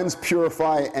cleanse,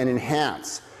 purify, and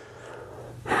enhance.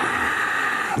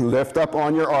 Lift up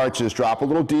on your arches. Drop a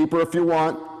little deeper if you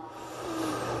want.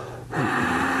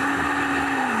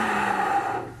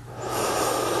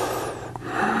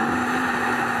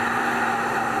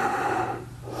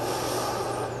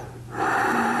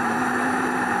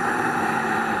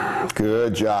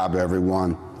 Good job,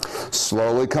 everyone.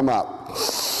 Slowly come up.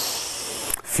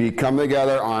 Feet come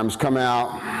together, arms come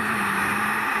out.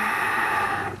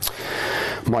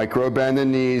 Micro bend the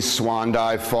knees, swan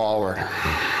dive forward.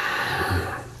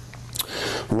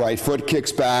 Right foot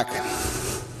kicks back.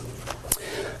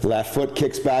 Left foot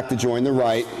kicks back to join the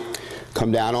right.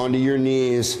 Come down onto your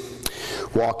knees.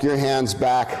 Walk your hands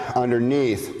back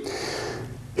underneath.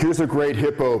 Here's a great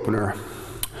hip opener.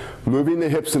 Moving the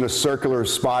hips in a circular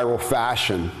spiral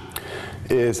fashion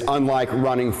is unlike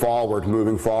running forward,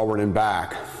 moving forward and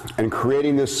back. And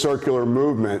creating this circular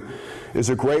movement is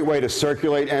a great way to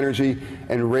circulate energy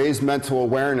and raise mental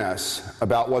awareness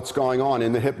about what's going on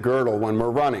in the hip girdle when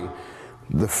we're running.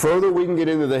 The further we can get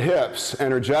into the hips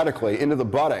energetically, into the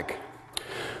buttock,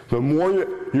 the more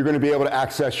you're going to be able to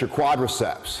access your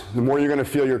quadriceps, the more you're going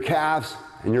to feel your calves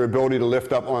and your ability to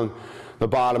lift up on the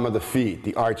bottom of the feet,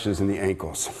 the arches and the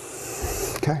ankles.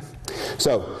 Okay?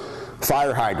 So,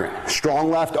 fire hydrant. Strong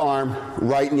left arm,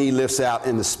 right knee lifts out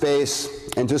into space,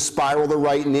 and just spiral the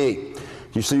right knee.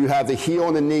 So you have the heel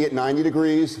and the knee at 90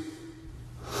 degrees.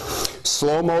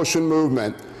 Slow motion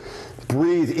movement.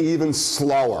 Breathe even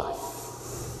slower.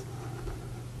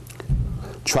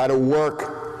 Try to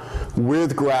work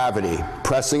with gravity.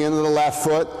 Pressing into the left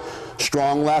foot,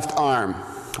 strong left arm.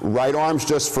 Right arm's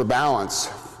just for balance.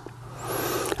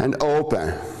 And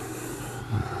open.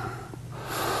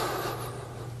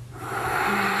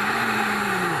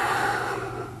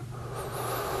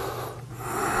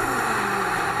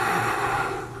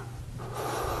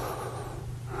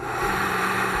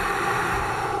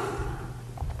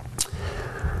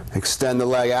 Extend the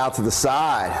leg out to the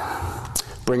side.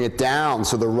 Bring it down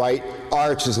so the right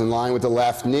arch is in line with the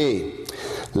left knee.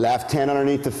 Left hand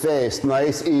underneath the face.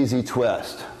 Nice, easy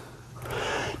twist.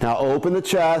 Now open the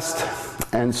chest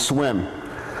and swim.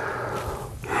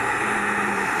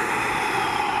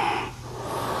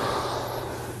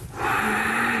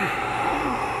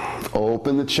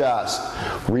 Open the chest.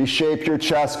 Reshape your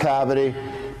chest cavity.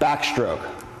 Backstroke.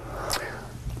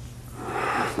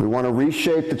 We want to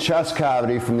reshape the chest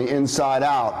cavity from the inside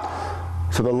out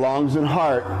so the lungs and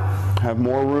heart have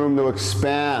more room to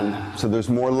expand, so there's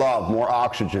more love, more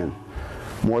oxygen,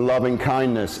 more loving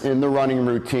kindness in the running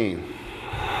routine.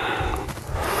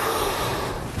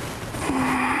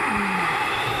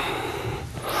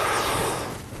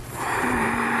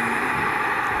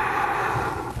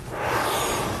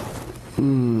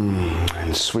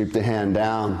 And sweep the hand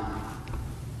down.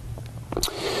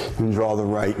 And draw the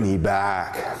right knee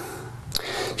back.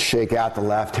 Shake out the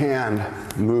left hand.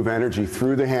 Move energy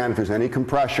through the hand if there's any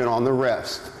compression on the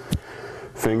wrist.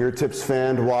 Fingertips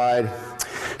fanned wide.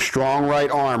 Strong right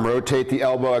arm. Rotate the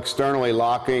elbow externally,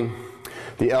 locking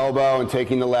the elbow and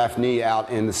taking the left knee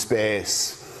out into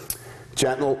space.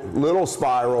 Gentle little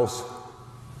spirals.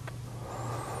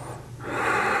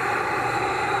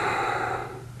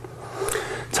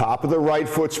 Top of the right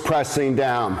foot's pressing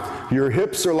down. Your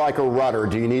hips are like a rudder.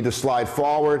 Do you need to slide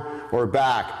forward or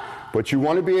back? But you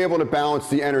want to be able to balance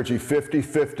the energy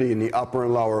 50-50 in the upper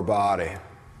and lower body.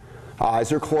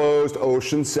 Eyes are closed,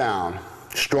 ocean sound.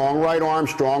 Strong right arm,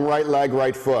 strong right leg,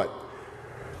 right foot.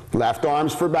 Left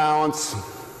arm's for balance.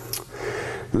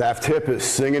 Left hip is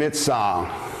singing its song.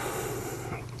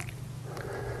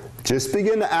 Just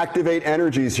begin to activate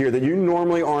energies here that you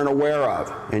normally aren't aware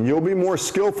of, and you'll be more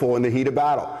skillful in the heat of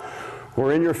battle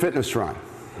or in your fitness run.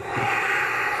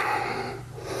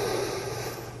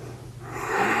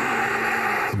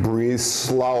 Breathe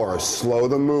slower, slow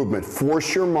the movement.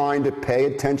 Force your mind to pay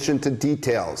attention to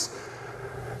details.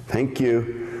 Thank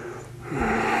you.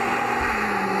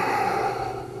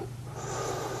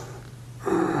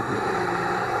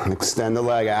 Extend the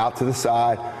leg out to the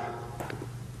side.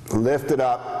 Lift it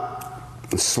up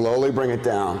and slowly bring it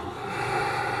down.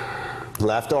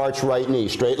 Left arch, right knee,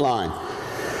 straight line.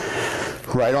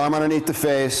 Right arm underneath the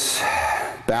face.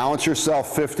 Balance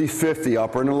yourself 50-50.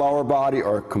 Upper and the lower body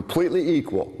are completely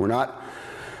equal. We're not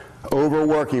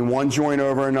overworking one joint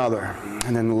over another.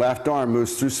 And then the left arm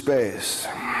moves through space.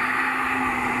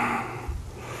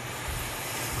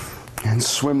 And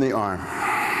swim the arm.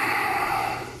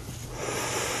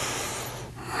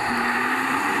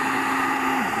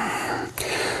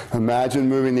 Imagine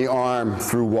moving the arm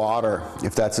through water,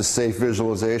 if that's a safe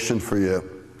visualization for you.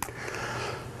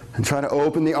 And try to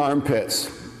open the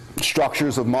armpits,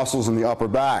 structures of muscles in the upper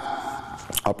back,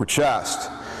 upper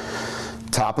chest.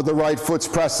 Top of the right foot's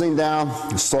pressing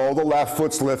down, sole of the left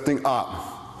foot's lifting up.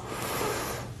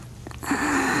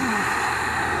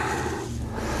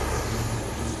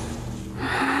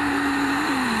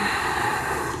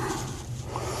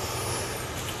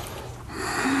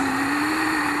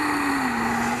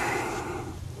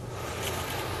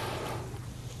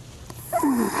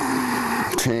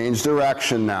 Change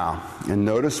direction now, and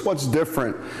notice what's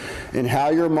different in how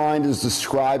your mind is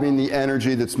describing the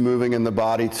energy that's moving in the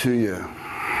body to you.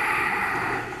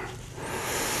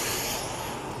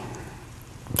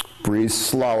 Breathe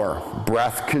slower,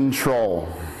 breath control.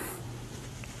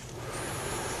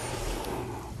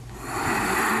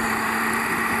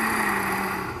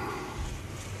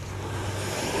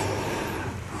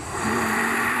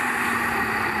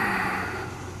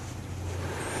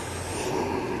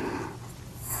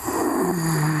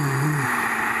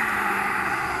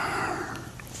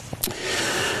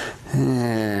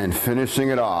 And finishing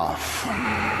it off,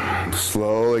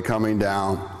 slowly coming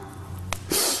down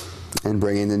and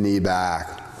bringing the knee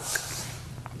back.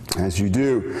 As you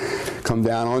do, come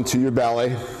down onto your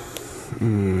belly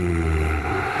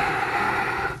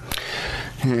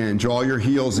and draw your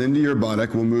heels into your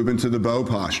buttock. We'll move into the bow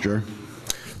posture,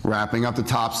 wrapping up the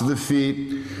tops of the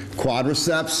feet,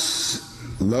 quadriceps,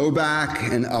 low back,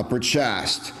 and upper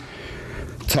chest.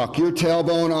 Tuck your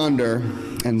tailbone under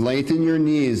and lengthen your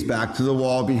knees back to the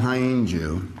wall behind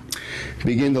you.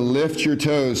 Begin to lift your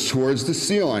toes towards the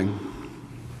ceiling.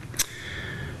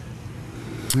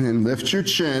 And lift your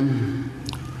chin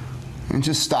and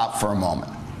just stop for a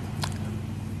moment.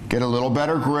 Get a little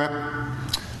better grip.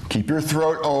 Keep your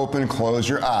throat open, close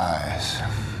your eyes.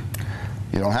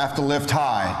 You don't have to lift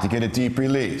high to get a deep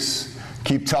release.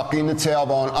 Keep tucking the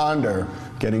tailbone under,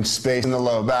 getting space in the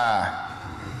low back.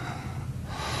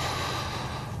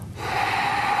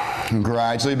 And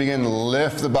gradually begin to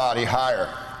lift the body higher.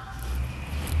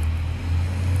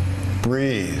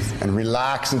 Breathe and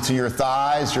relax into your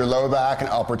thighs, your low back, and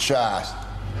upper chest.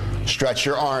 Stretch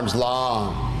your arms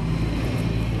long.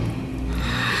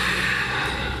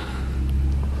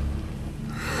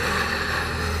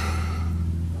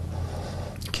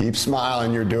 Keep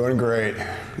smiling, you're doing great.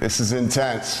 This is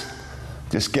intense.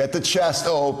 Just get the chest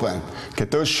open.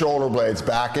 Get those shoulder blades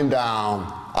back and down.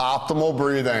 Optimal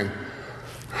breathing.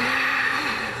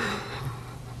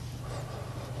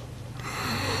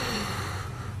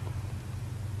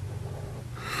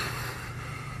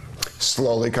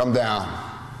 Slowly come down.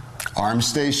 Arms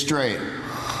stay straight.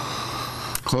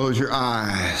 Close your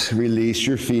eyes. Release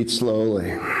your feet slowly.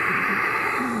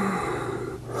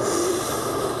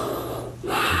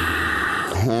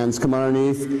 Hands come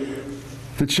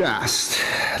underneath the chest.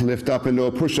 Lift up into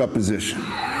a push-up position.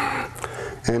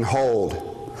 and hold.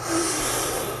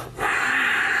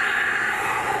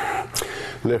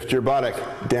 Lift your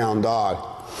buttock, down dog.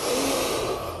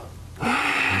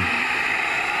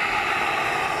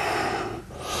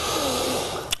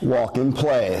 Walk in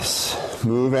place,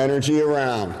 move energy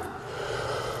around.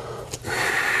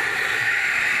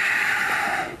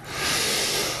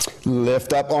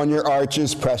 Lift up on your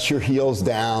arches, press your heels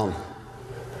down.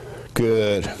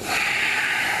 Good.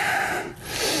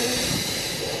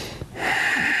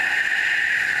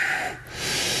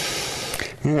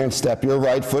 And step your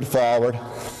right foot forward.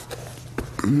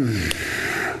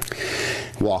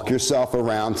 Walk yourself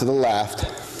around to the left.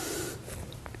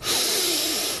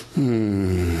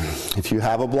 If you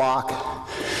have a block,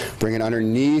 bring it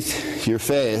underneath your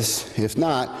face. If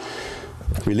not,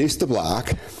 release the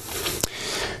block.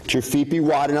 Let your feet be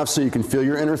wide enough so you can feel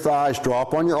your inner thighs. Draw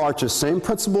up on your arches. Same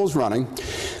principle as running.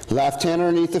 Left hand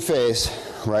underneath the face.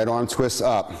 Right arm twists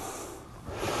up.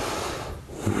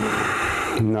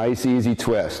 Nice, easy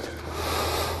twist.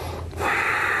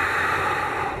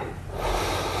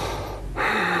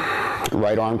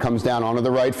 Right arm comes down onto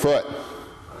the right foot.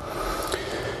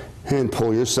 And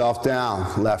pull yourself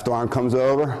down. Left arm comes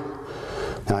over.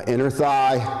 Now inner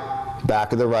thigh,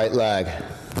 back of the right leg.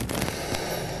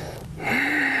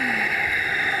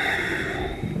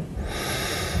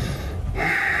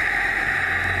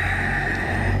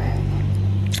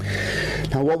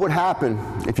 Now what would happen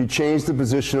if you change the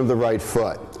position of the right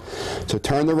foot? So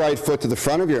turn the right foot to the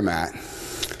front of your mat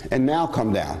and now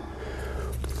come down.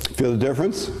 Feel the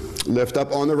difference? Lift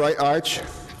up on the right arch.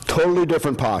 Totally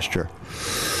different posture.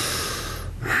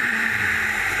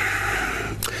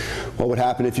 What would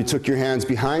happen if you took your hands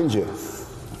behind you,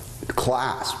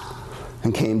 clasped,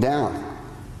 and came down?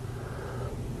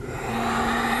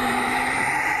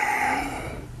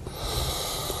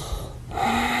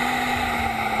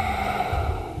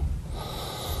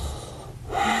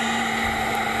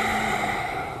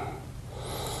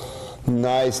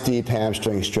 Nice deep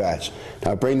hamstring stretch.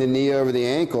 Now bring the knee over the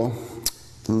ankle,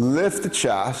 lift the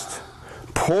chest,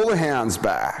 pull the hands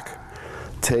back,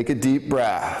 take a deep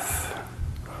breath.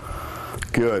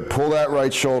 Good. Pull that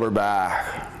right shoulder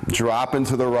back. Drop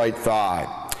into the right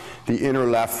thigh, the inner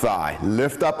left thigh.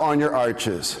 Lift up on your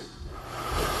arches.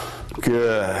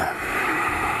 Good.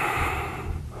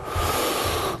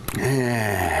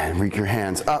 And reach your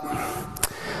hands up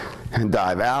and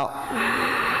dive out.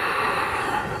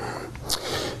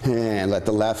 And let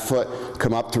the left foot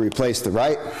come up to replace the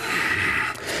right.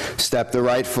 Step the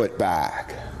right foot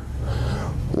back.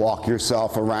 Walk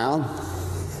yourself around.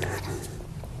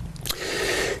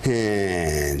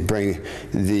 And bring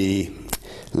the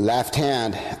left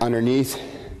hand underneath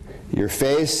your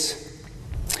face.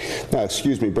 No,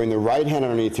 excuse me, bring the right hand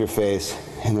underneath your face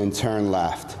and then turn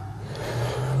left.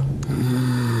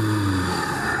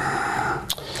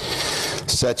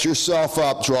 Set yourself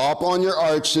up, draw up on your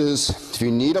arches. If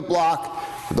you need a block,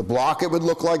 the block it would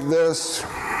look like this.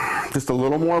 Just a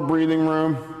little more breathing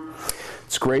room.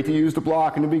 It's great to use the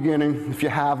block in the beginning if you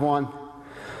have one.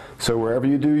 So wherever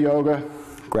you do yoga,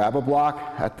 grab a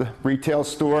block at the retail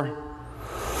store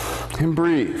and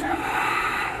breathe.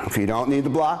 If you don't need the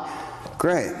block,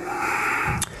 great.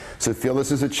 So feel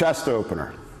this is a chest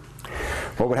opener.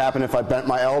 What would happen if I bent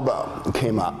my elbow and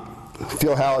came up?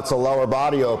 Feel how it's a lower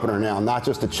body opener now, not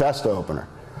just a chest opener.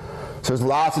 So there's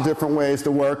lots of different ways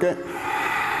to work it.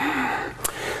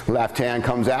 Left hand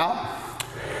comes out.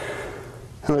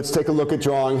 And let's take a look at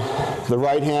drawing the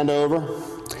right hand over.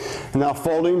 And now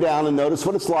folding down, and notice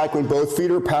what it's like when both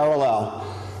feet are parallel.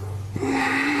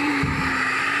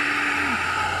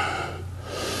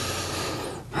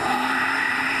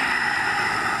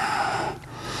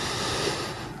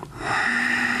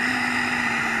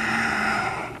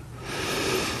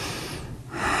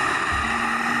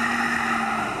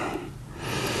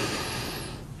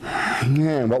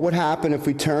 And what would happen if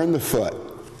we turn the foot?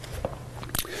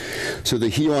 So the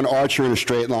heel and arch are in a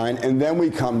straight line, and then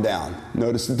we come down.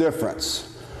 Notice the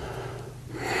difference.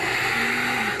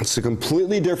 It's a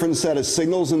completely different set of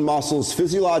signals and muscles,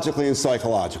 physiologically and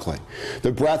psychologically.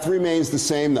 The breath remains the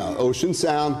same though. Ocean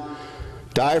sound,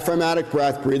 diaphragmatic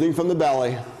breath, breathing from the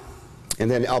belly, and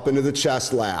then up into the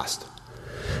chest last.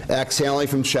 Exhaling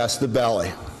from chest to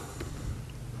belly.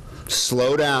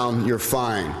 Slow down, you're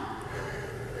fine.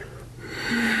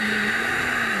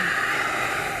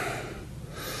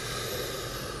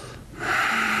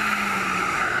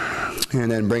 And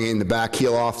then bringing the back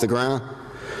heel off the ground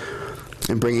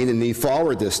and bringing the knee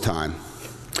forward this time.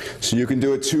 So you can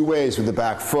do it two ways with the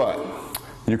back foot.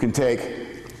 You can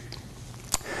take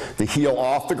the heel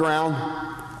off the ground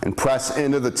and press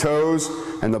into the toes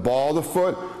and the ball of the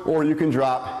foot, or you can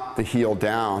drop up, the heel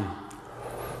down.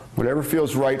 Whatever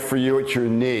feels right for you at your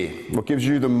knee. What gives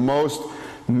you the most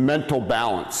mental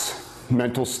balance,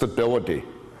 mental stability.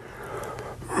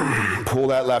 Pull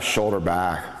that left shoulder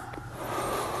back.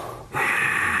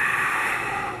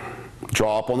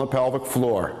 Draw up on the pelvic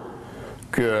floor.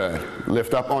 Good.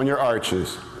 Lift up on your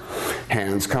arches.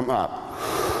 Hands come up.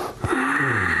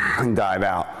 And dive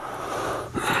out.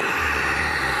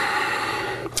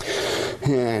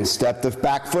 And step the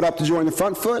back foot up to join the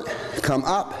front foot. Come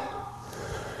up.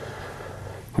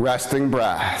 Resting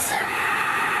breath.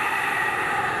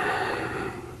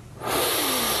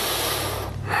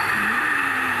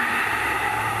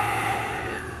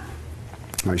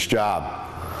 Nice job.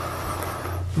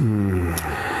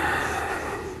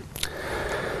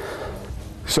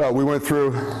 So we went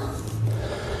through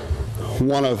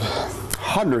one of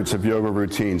hundreds of yoga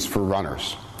routines for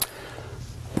runners.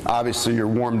 Obviously you're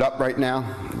warmed up right now.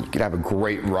 You could have a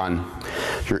great run.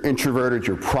 You're introverted,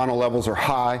 your prana levels are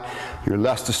high, you're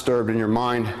less disturbed in your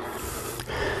mind.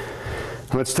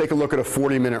 Let's take a look at a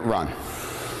 40-minute run.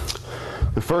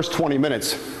 The first 20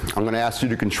 minutes, I'm going to ask you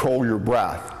to control your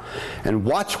breath and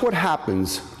watch what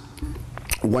happens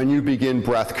when you begin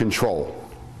breath control.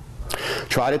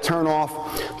 Try to turn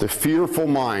off the fearful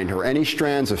mind or any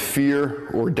strands of fear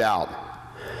or doubt.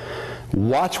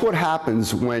 Watch what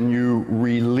happens when you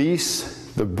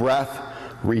release the breath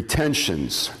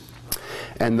retentions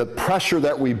and the pressure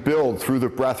that we build through the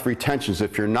breath retentions.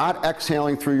 If you're not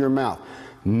exhaling through your mouth,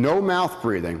 no mouth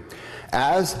breathing,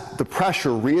 as the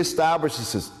pressure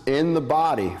reestablishes in the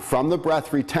body from the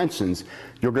breath retentions,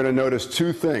 you're going to notice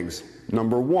two things.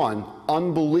 Number one,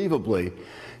 unbelievably,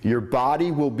 your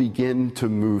body will begin to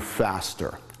move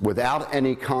faster without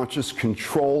any conscious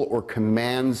control or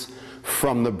commands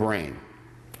from the brain.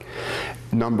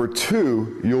 Number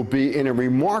two, you'll be in a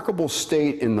remarkable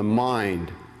state in the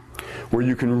mind where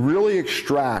you can really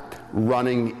extract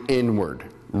running inward,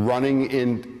 running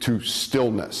into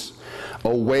stillness,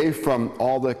 away from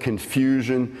all the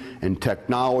confusion and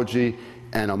technology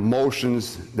and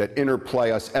emotions that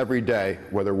interplay us every day,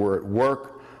 whether we're at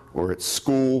work or at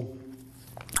school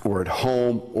or at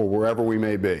home or wherever we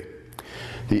may be.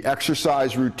 The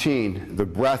exercise routine, the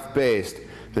breath-based,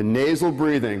 the nasal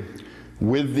breathing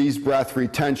with these breath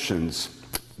retentions,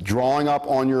 drawing up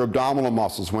on your abdominal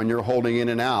muscles when you're holding in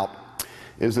and out,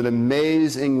 is an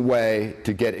amazing way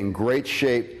to get in great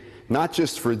shape, not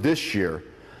just for this year,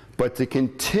 but to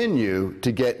continue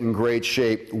to get in great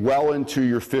shape well into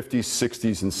your 50s,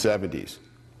 60s, and 70s.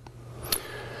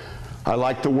 I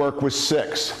like to work with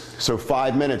 6. So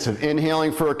 5 minutes of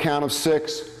inhaling for a count of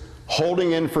 6,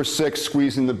 holding in for 6,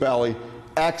 squeezing the belly,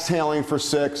 exhaling for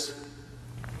 6,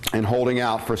 and holding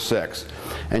out for 6.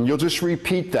 And you'll just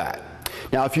repeat that.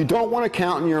 Now, if you don't want to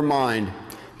count in your mind,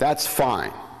 that's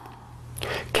fine.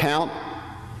 Count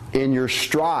in your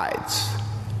strides.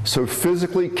 So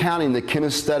physically counting the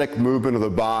kinesthetic movement of the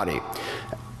body.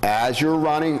 As you're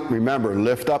running, remember,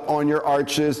 lift up on your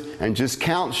arches and just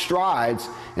count strides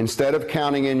instead of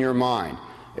counting in your mind.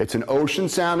 It's an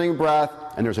ocean-sounding breath,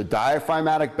 and there's a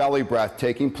diaphragmatic belly breath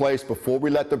taking place before we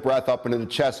let the breath up into the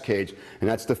chest cage, and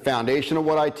that's the foundation of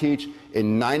what I teach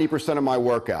in 90% of my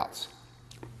workouts.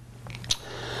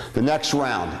 The next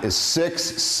round is 6,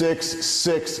 6,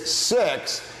 6,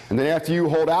 6, and then after you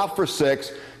hold out for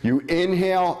 6, you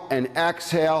inhale and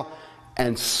exhale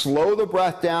and slow the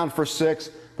breath down for 6,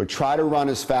 but try to run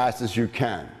as fast as you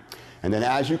can. And then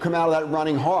as you come out of that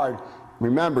running hard,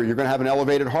 remember, you're going to have an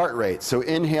elevated heart rate. So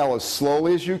inhale as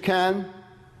slowly as you can.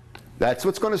 That's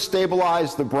what's going to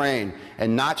stabilize the brain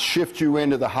and not shift you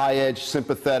into the high-edge,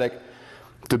 sympathetic,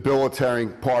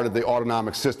 debilitating part of the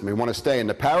autonomic system. We want to stay in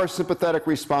the parasympathetic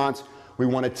response. We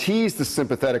want to tease the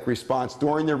sympathetic response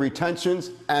during the retentions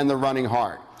and the running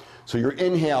hard. So your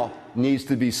inhale needs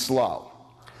to be slow.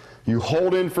 You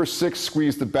hold in for 6,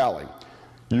 squeeze the belly.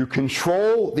 You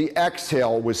control the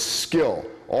exhale with skill.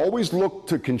 Always look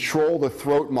to control the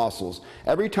throat muscles.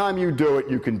 Every time you do it,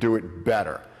 you can do it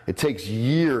better. It takes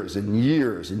years and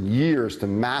years and years to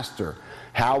master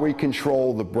how we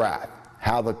control the breath,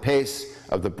 how the pace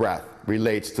of the breath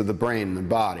relates to the brain and the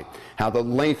body, how the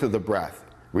length of the breath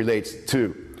relates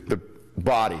to the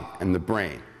body and the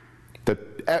brain.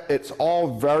 It's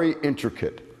all very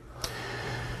intricate.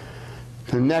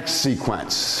 The next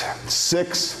sequence,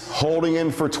 6, holding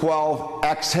in for 12,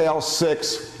 exhale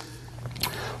 6,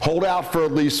 hold out for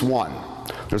at least 1.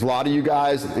 There's a lot of you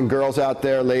guys and girls out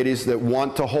there, ladies, that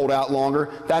want to hold out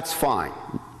longer. That's fine.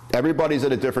 Everybody's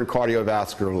at a different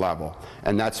cardiovascular level,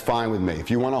 and that's fine with me. If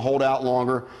you want to hold out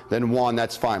longer than 1,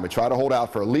 that's fine, but try to hold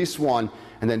out for at least 1,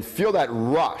 and then feel that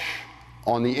rush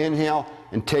on the inhale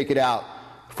and take it out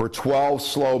for 12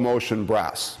 slow motion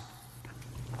breaths.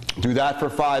 Do that for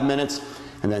 5 minutes,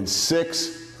 and then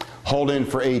 6, hold in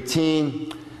for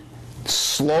 18,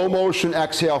 slow motion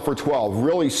exhale for 12.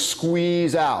 Really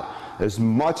squeeze out as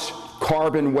much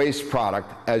carbon waste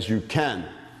product as you can.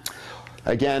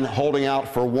 Again, holding out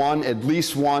for 1, at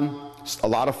least 1. A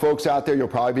lot of folks out there, you'll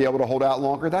probably be able to hold out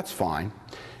longer, that's fine.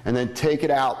 And then take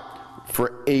it out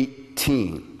for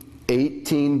 18.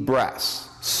 18 breaths.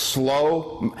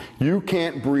 Slow. You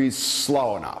can't breathe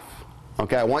slow enough.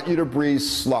 Okay, I want you to breathe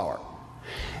slower.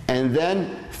 And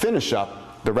then finish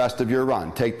up the rest of your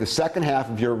run. Take the second half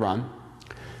of your run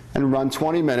and run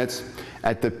 20 minutes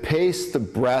at the pace the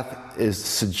breath is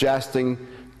suggesting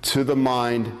to the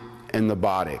mind and the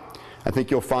body. I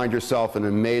think you'll find yourself in an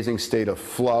amazing state of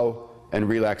flow and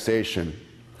relaxation,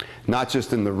 not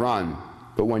just in the run,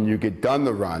 but when you get done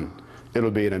the run,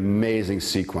 it'll be an amazing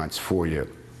sequence for you.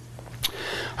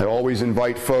 I always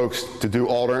invite folks to do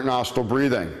alternate nostril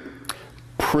breathing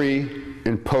pre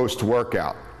and post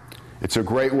workout. It's a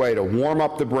great way to warm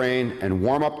up the brain and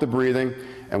warm up the breathing,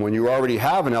 and when you already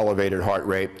have an elevated heart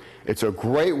rate, it's a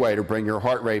great way to bring your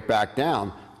heart rate back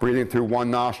down, breathing through one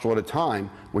nostril at a time,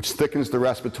 which thickens the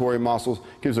respiratory muscles,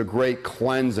 gives a great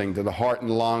cleansing to the heart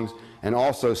and lungs, and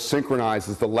also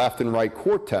synchronizes the left and right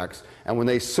cortex. And when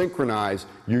they synchronize,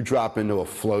 you drop into a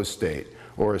flow state,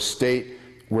 or a state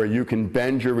where you can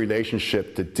bend your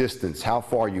relationship to distance, how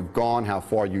far you've gone, how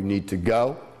far you need to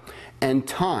go, and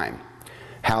time,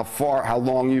 how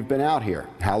long you've been out here,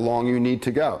 how long you need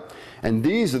to go. And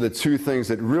these are the two things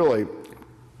that really,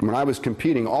 when I was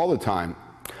competing all the time,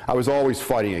 I was always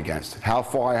fighting against. How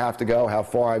far I have to go, how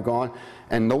far I've gone,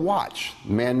 and the watch,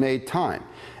 man-made time.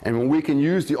 And when we can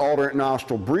use the alternate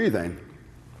nostril breathing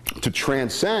to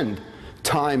transcend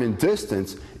time and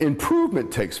distance,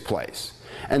 improvement takes place.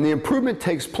 And the improvement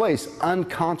takes place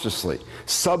unconsciously,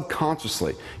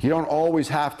 subconsciously. You don't always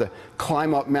have to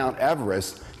climb up Mount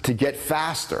Everest to get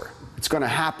faster. It's going to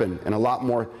happen in a lot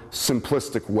more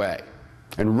simplistic way.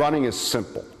 And running is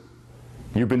simple.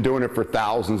 You've been doing it for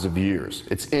thousands of years.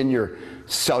 It's in your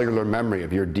cellular memory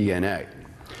of your DNA.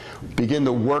 Begin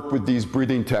to work with these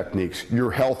breathing techniques.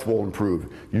 Your health will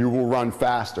improve. You will run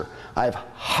faster. I have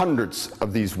hundreds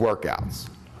of these workouts.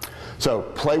 So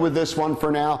play with this one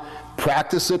for now.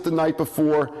 Practice it the night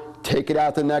before. Take it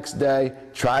out the next day.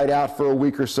 Try it out for a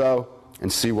week or so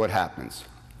and see what happens.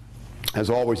 As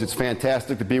always, it's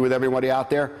fantastic to be with everybody out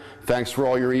there. Thanks for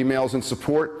all your emails and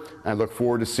support. I look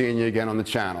forward to seeing you again on the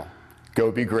channel.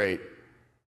 Go be great.